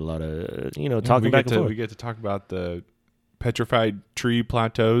 You just get a lot of, talking back and forth. We get to talk about the petrified tree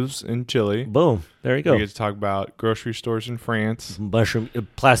plateaus in Chile. Boom. There you go. We get to talk about grocery stores in France.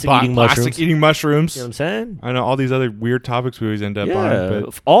 Plastic eating mushrooms. You know what I'm saying? I know all these other weird topics we always end up on.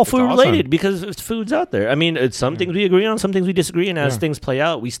 But all food related, because food's out there. I mean, some things we agree on, some things we disagree, and as things play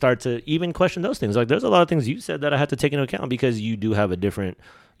out, we start to even question those things. Like, there's a lot of things you said that I had to take into account, because you do have a different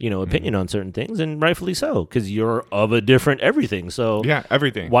opinion on certain things, and rightfully so, because you're of a different everything. So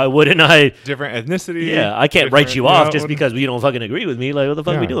everything. Why wouldn't I? Different ethnicity. Yeah, I can't write you off just because you don't fucking agree with me. Like, what the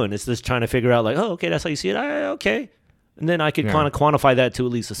fuck are we doing? It's just trying to figure out, like, oh, okay, that's how you see it. Okay, and then I could kind of quantify that to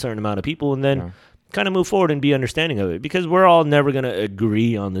at least a certain amount of people, and then kind of move forward and be understanding of it, because we're all never going to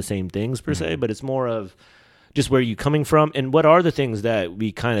agree on the same things per se, but it's more of just where you coming from, and what are the things that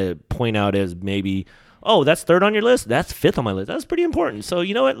we kind of point out as maybe, oh, that's 3rd on your list, that's 5th on my list. That's pretty important. So,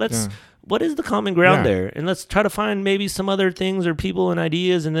 you know what? What is the common ground there? And let's try to find maybe some other things or people and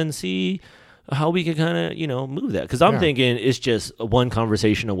ideas, and then see how we can kind of, move that. Because I'm thinking it's just one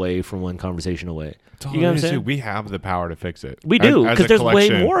conversation away from one conversation away. You know what I'm saying? We have the power to fix it. We do, because there's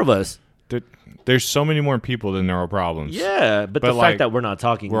way more of us. there's so many more people than there are problems. Yeah, but the fact that we're not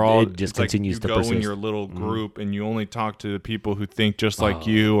talking, it just continues to persist. You go in your little group and you only talk to the people who think just like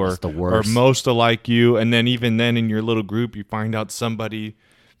you or most alike you, and then even then in your little group you find out somebody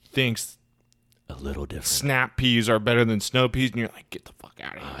thinks a little different. Snap peas are better than snow peas, and you're like, get the fuck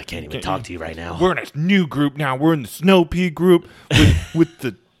out of here. I can't even talk to you right now. We're in a new group now. We're in the snow pea group with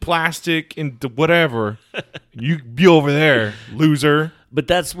the plastic and the whatever. You be over there, loser. But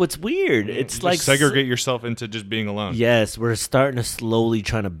that's what's weird. It's just like segregate yourself into just being alone. Yes, we're starting to slowly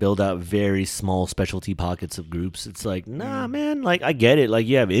trying to build out very small specialty pockets of groups. It's like, nah, man. Like, I get it. Like,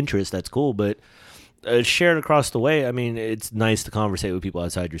 you have interest. That's cool. But shared across the way, I mean, it's nice to conversate with people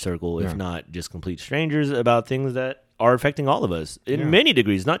outside your circle, if not just complete strangers, about things that are affecting all of us in many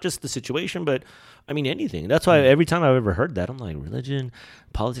degrees, not just the situation, but I mean, anything. That's why every time I've ever heard that, I'm like, religion,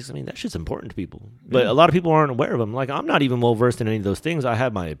 politics, I mean, that shit's important to people. But a lot of people aren't aware of them. Like, I'm not even well versed in any of those things. I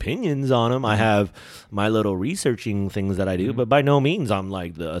have my opinions on them. I have my little researching things that I do, but by no means I'm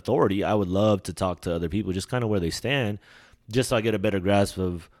like the authority. I would love to talk to other people, just kind of where they stand, just so I get a better grasp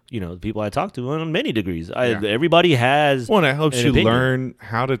of, the people I talk to on many degrees. Everybody has. Well, and it helps you learn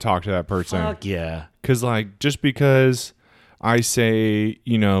how to talk to that person. Fuck yeah. Because, like, just because I say,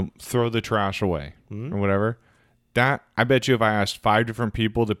 throw the trash away or whatever, that I bet you if I asked 5 different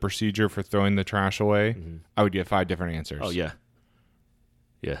people the procedure for throwing the trash away, I would get 5 different answers. Oh, yeah.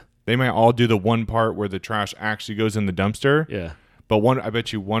 Yeah. They might all do the one part where the trash actually goes in the dumpster. Yeah. But I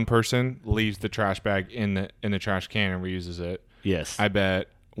bet you one person leaves the trash bag in the trash can and reuses it. Yes. I bet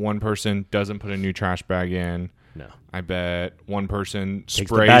one person doesn't put a new trash bag in. No. I bet one person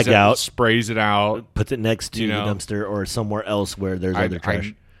sprays it out, puts it next to the dumpster or somewhere else where there's other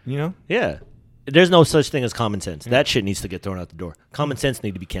trash. Yeah. There's no such thing as common sense. That shit needs to get thrown out the door. Common sense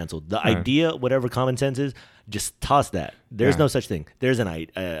need to be canceled. The idea, whatever common sense is, just toss that. There's no such thing. There's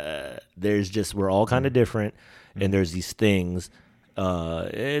we're all kind of different, and there's these things.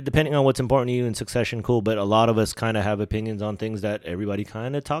 Depending on what's important to you in succession, cool. But a lot of us kind of have opinions on things that everybody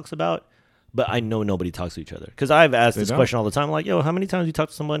kind of talks about. But I know nobody talks to each other. Because I've asked this question all the time. Like, yo, how many times do you talk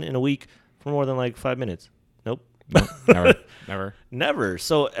to someone in a week for more than like 5 minutes? Nope. Never.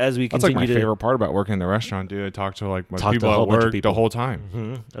 So as we continue, that's like my favorite part about working in the restaurant, dude. I talk to like my people at work the whole time.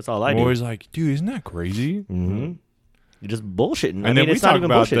 Mm-hmm. That's all I do. I'm always like, dude, isn't that crazy? Mm-hmm. You're just bullshitting. And then we talk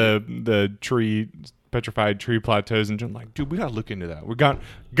about the petrified tree plateaus, and I'm like, dude, we gotta look into that. We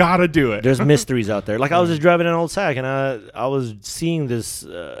gotta do it. There's mysteries out there. Like I was just driving an old sack, and I was seeing this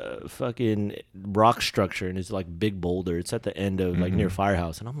fucking rock structure, and it's like big boulder. It's at the end of like near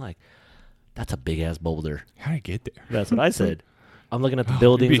Firehouse, and I'm like, that's a big ass boulder. How did it get there? That's what I said. I'm looking at the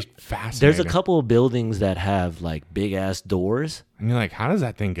buildings. There's a couple of buildings that have like big ass doors, and you're like, how does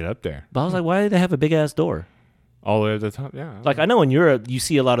that thing get up there? But I was like, why do they have a big ass door? All the way to the top, yeah. Like, I know in Europe, you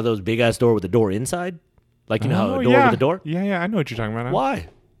see a lot of those big-ass door with the door inside. Like, how a door with a door? Yeah, I know what you're talking about now. Why?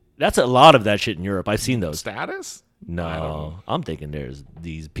 That's a lot of that shit in Europe. I've seen those. Status? No. I'm thinking there's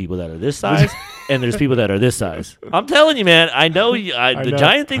these people that are this size, and there's people that are this size. I'm telling you, man, I know the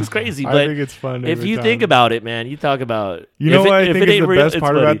giant thing's crazy, but I think it's fun if you think about it, man, you talk about... You know what I think is the best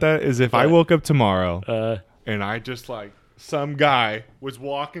part about that? Is if I woke up tomorrow, and I just, like... Some guy was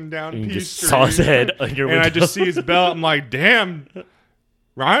walking down Peace Street. Saw his head on your window. And I just see his belt. I'm like, damn,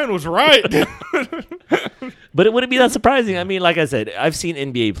 Ryan was right. But it wouldn't be that surprising. I mean, like I said, I've seen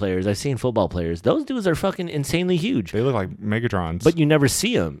NBA players. I've seen football players. Those dudes are fucking insanely huge. They look like Megatrons. But you never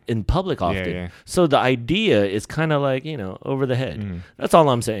see them in public often. Yeah. So the idea is kind of like, over the head. Mm-hmm. That's all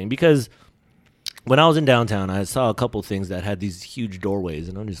I'm saying. Because when I was in downtown, I saw a couple things that had these huge doorways.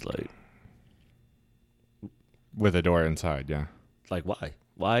 And I'm just like... With a door inside, yeah. Like, why?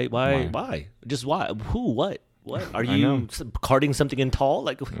 Why? Just why? Who? What? Are you carting something in tall?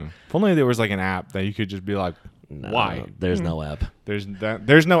 Like, If only there was like an app that you could just be like, why? There's no app. There's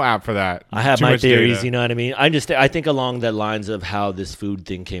no app for that. I have my theories, data. You know what I mean? I think along the lines of how this food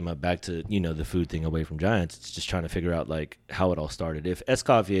thing came up, back to, the food thing away from Giants. It's just trying to figure out like how it all started. If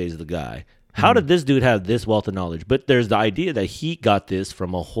Escoffier is the guy, how did this dude have this wealth of knowledge? But there's the idea that he got this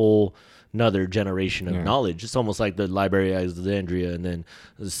from a whole another generation of knowledge. It's almost like the Library of Alexandria, and then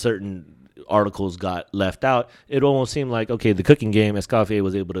certain articles got left out. It almost seemed like, okay, the cooking game, Escoffier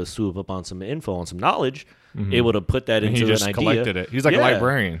was able to swoop up on some info, on some knowledge, able to put that into an idea. He just collected it. He's like a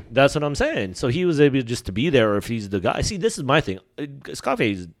librarian. That's what I'm saying. So he was able just to be there, or if he's the guy. See, this is my thing.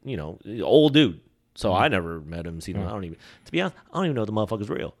 Escoffier's, old dude. So I never met him, seen him. To be honest, I don't even know if the motherfucker's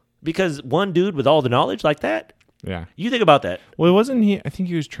real. Because one dude with all the knowledge like that, yeah. You think about that. Well, wasn't he? I think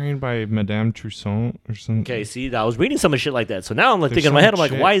he was trained by Madame Trousseau or something. Okay, see, I was reading some shit like that. So now I'm thinking in my head, I'm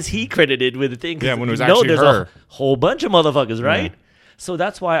like, why is he credited with the thing? Yeah, when it was actually there's her. a whole bunch of motherfuckers, right? Yeah. So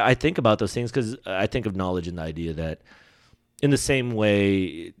that's why I think about those things, because I think of knowledge and the idea that in the same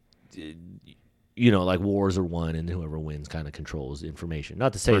way, like wars are won and whoever wins kind of controls information.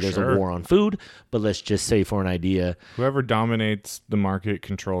 Not to say there's a war on food, but let's just say for an idea. Whoever dominates the market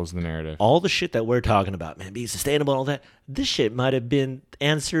controls the narrative. All the shit that we're talking about, man, being sustainable and all that, this shit might have been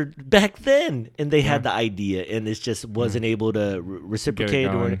answered back then. And they had the idea and it just wasn't able to reciprocate.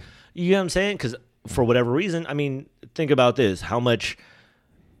 Or, you know what I'm saying? Because for whatever reason, I mean, think about this. How much,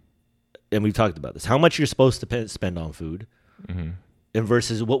 and we've talked about this, how much you're supposed to spend on food. Mm-hmm. And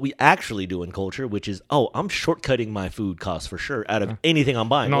versus what we actually do in culture, which is, I'm shortcutting my food costs for sure out of anything I'm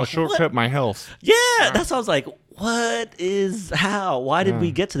buying. And I'll shortcut my health. Yeah, that's what I was like, how? Why did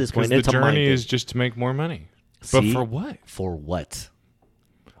we get to this point? Because the journey is just to make more money. But for what? For what?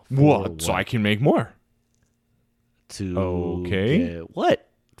 What? So I can make more. What?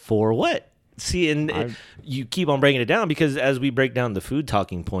 For what? See, and you keep on breaking it down, because as we break down the food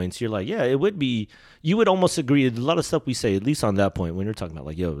talking points, you're like, yeah, it would be, you would almost agree. A lot of stuff we say, at least on that point, when you're talking about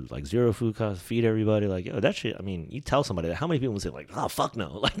like zero food costs, feed everybody, that shit. I mean, you tell somebody that, how many people would say oh, fuck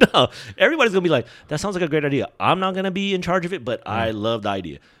no? No, everybody's going to be like, that sounds like a great idea. I'm not going to be in charge of it, but I love the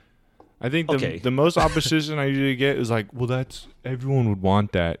idea. I think the most opposition I usually get is like, well, everyone would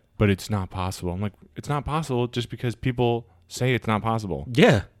want that, but it's not possible. I'm like, it's not possible just because people say it's not possible.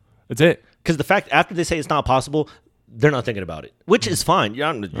 Yeah. That's it. Because the fact, after they say it's not possible, they're not thinking about it, which is fine.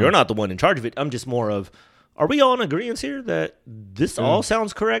 You're not the one in charge of it. I'm just more of, are we all in agreement here that this all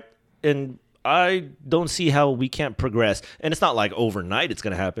sounds correct? And I don't see how we can't progress. And it's not like overnight it's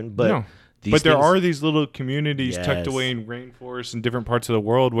going to happen, but there are these little communities tucked away in rainforests in different parts of the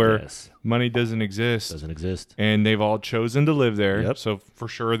world where money doesn't exist. And they've all chosen to live there. Yep. So for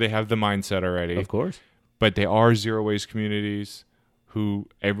sure they have the mindset already. Of course. But they are zero waste communities who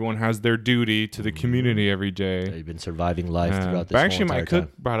everyone has their duty to the community every day. They've been surviving life throughout this whole entire time. My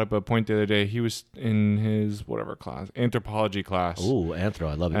cook brought up a point the other day. He was in his anthropology class. Ooh, anthro,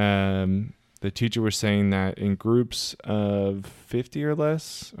 I love it. The teacher was saying that in groups of 50 or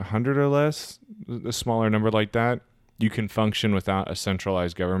less, 100 or less, a smaller number like that, you can function without a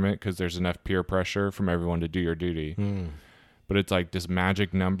centralized government because there's enough peer pressure from everyone to do your duty. But it's like this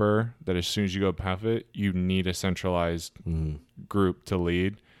magic number that as soon as you go past it, you need a centralized group to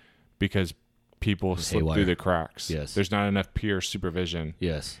lead because people slip through the cracks. Yes. There's not enough peer supervision.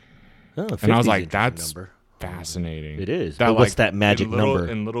 Yes. And I was like, that's fascinating. It is. But what's that magic number?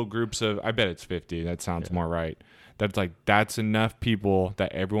 In little groups of, I bet it's 50. That sounds more right. That's enough people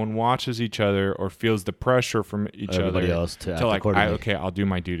that everyone watches each other or feels the pressure from everybody else to act accordingly. I'll do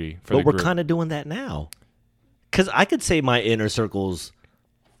my duty for the group. But we're kind of doing that now. Because I could say my inner circle's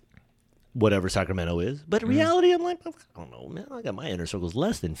whatever Sacramento is, but in reality, I'm like, I don't know, man. I got my inner circle's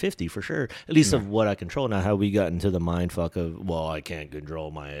less than 50 for sure, at least of what I control. Now, how we got into the mind fuck of, well, I can't control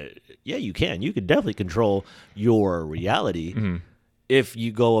my. Yeah, you can. You can definitely control your reality if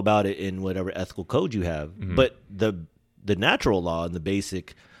you go about it in whatever ethical code you have. But the natural law and the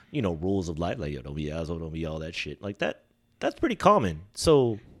basic, rules of life, like don't be asshole, don't be all that shit, like that. That's pretty common.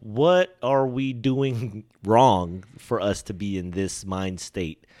 So what are we doing wrong for us to be in this mind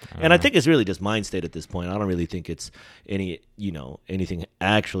state? And I think it's really just mind state at this point. I don't really think it's anything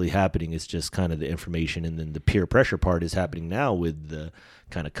actually happening. It's just kind of the information, and then the peer pressure part is happening now with the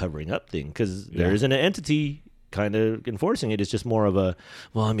kind of covering up thing, because there isn't an entity kind of enforcing it. It's just more of a,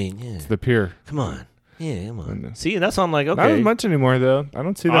 it's the peer. Come on. Yeah, come on. See, that's why I'm like, okay. Not as much anymore, though. I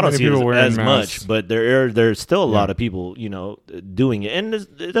don't see that many people wearing masks. Much, but there's still a lot of people, doing it. And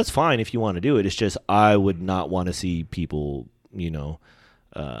that's fine if you want to do it. It's just I would not want to see people,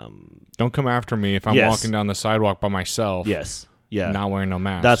 don't come after me if I'm walking down the sidewalk by myself. Yes. Yeah. Not wearing no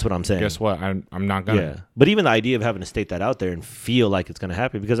mask. That's what I'm saying. Guess what? I'm not going to. Yeah. But even the idea of having to state that out there and feel like it's going to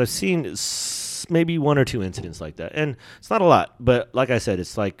happen, because I've seen maybe one or two incidents like that, and it's not a lot, but like I said,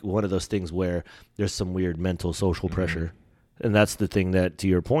 it's like one of those things where there's some weird mental social pressure, and that's the thing that, to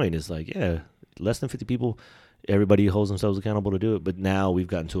your point, is like, less than 50 people, everybody holds themselves accountable to do it. But now we've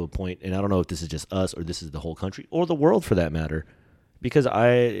gotten to a point, and I don't know if this is just us or this is the whole country or the world for that matter, because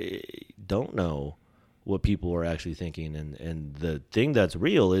I don't know what people are actually thinking, and the thing that's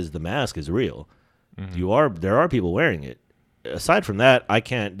real is the mask is real. There are people wearing it. Aside from that,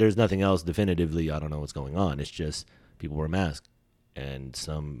 there's nothing else definitively. I don't know what's going on. It's just people wear masks, and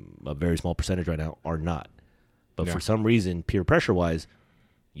a very small percentage right now are not. But for some reason, peer pressure wise,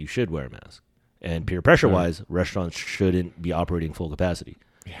 you should wear a mask. And peer pressure wise, restaurants shouldn't be operating full capacity.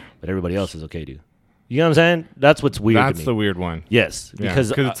 Yeah. But everybody else is okay to. You know what I'm saying? That's what's weird. That's the weird one. Yes.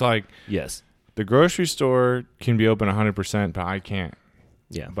 Because it's like, the grocery store can be open 100%, but I can't.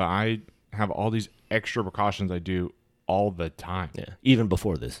 Yeah. But I have all these extra precautions I do all the time. Yeah, even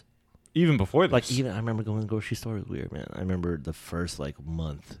before this. Even before this. Like, even I remember going to the grocery store. It was weird, man. I remember the first like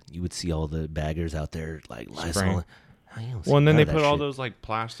month, you would see all the baggers out there like Lysol. Well, and then they put all those like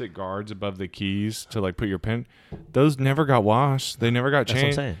plastic guards above the keys to like put your pen. Those never got washed. They never got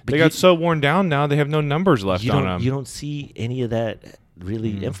changed. They got so worn down now. They have no numbers left on them. You don't see any of that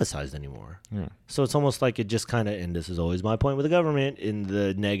really emphasized anymore. Yeah. So it's almost like it just kind of, and this is always my point with the government in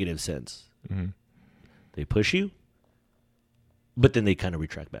the negative sense. Mm-hmm. They push you, but then they kind of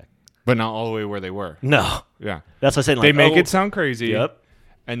retract back. But not all the way where they were. No. Yeah. That's what I'm saying. Like, they make it sound crazy. Yep.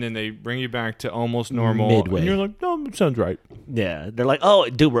 And then they bring you back to almost normal. Midway. And you're like, no, it sounds right. Yeah. They're like, oh,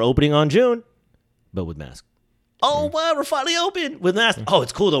 dude, we're opening on June, but with masks. Oh, wow, we're finally open with masks. Oh,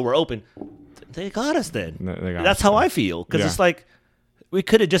 it's cool, though. We're open. They got us then. That's how I feel. Because it's like, we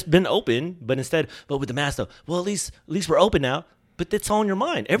could have just been open, but instead, but with the mask, though, well, at least we're open now. But it's all in your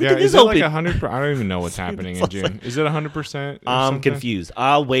mind. Everything is open. Like 100%? I don't even know what's happening in June. Is it 100%? I'm confused.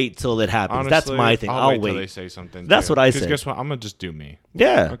 I'll wait till it happens. Honestly, that's my thing. I'll wait till they say something. That's what I say. Because guess what? I'm gonna just do me.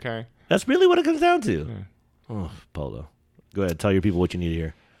 Yeah. Okay. That's really what it comes down to. Yeah. Oh, Polo, go ahead. Tell your people what you need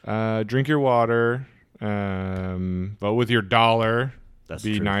to hear. Drink your water. Vote with your dollar. That's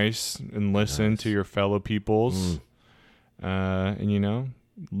Be true. nice and listen to your fellow peoples. And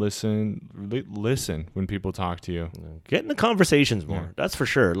listen when people talk to you. Get into conversations more. That's for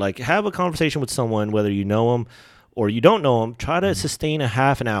sure. Like, have a conversation with someone, whether you know them or you don't know them. Try to sustain a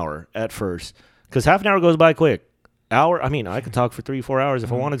half an hour at first, because half an hour goes by quick. Hour. I mean, I could talk for 3-4 hours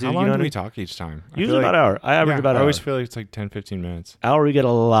if I wanted to. How long do we talk each time? Usually about an hour. I average about an hour. I always feel like it's like 10-15 minutes. Hour, we get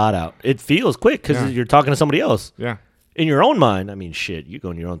a lot out. It feels quick because you're talking to somebody else. Yeah. In your own mind, I mean, shit, you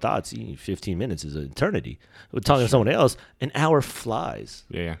go in your own thoughts. 15 minutes is an eternity. But talking to someone else, an hour flies.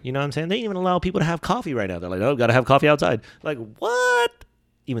 Yeah. You know what I'm saying? They even allow people to have coffee right now. They're like, oh, got to have coffee outside. Like, what?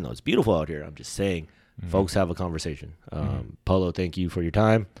 Even though it's beautiful out here, I'm just saying, folks, have a conversation. Polo, thank you for your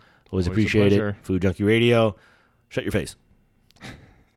time. Always appreciate it. Food Junkie Radio. Shut your face.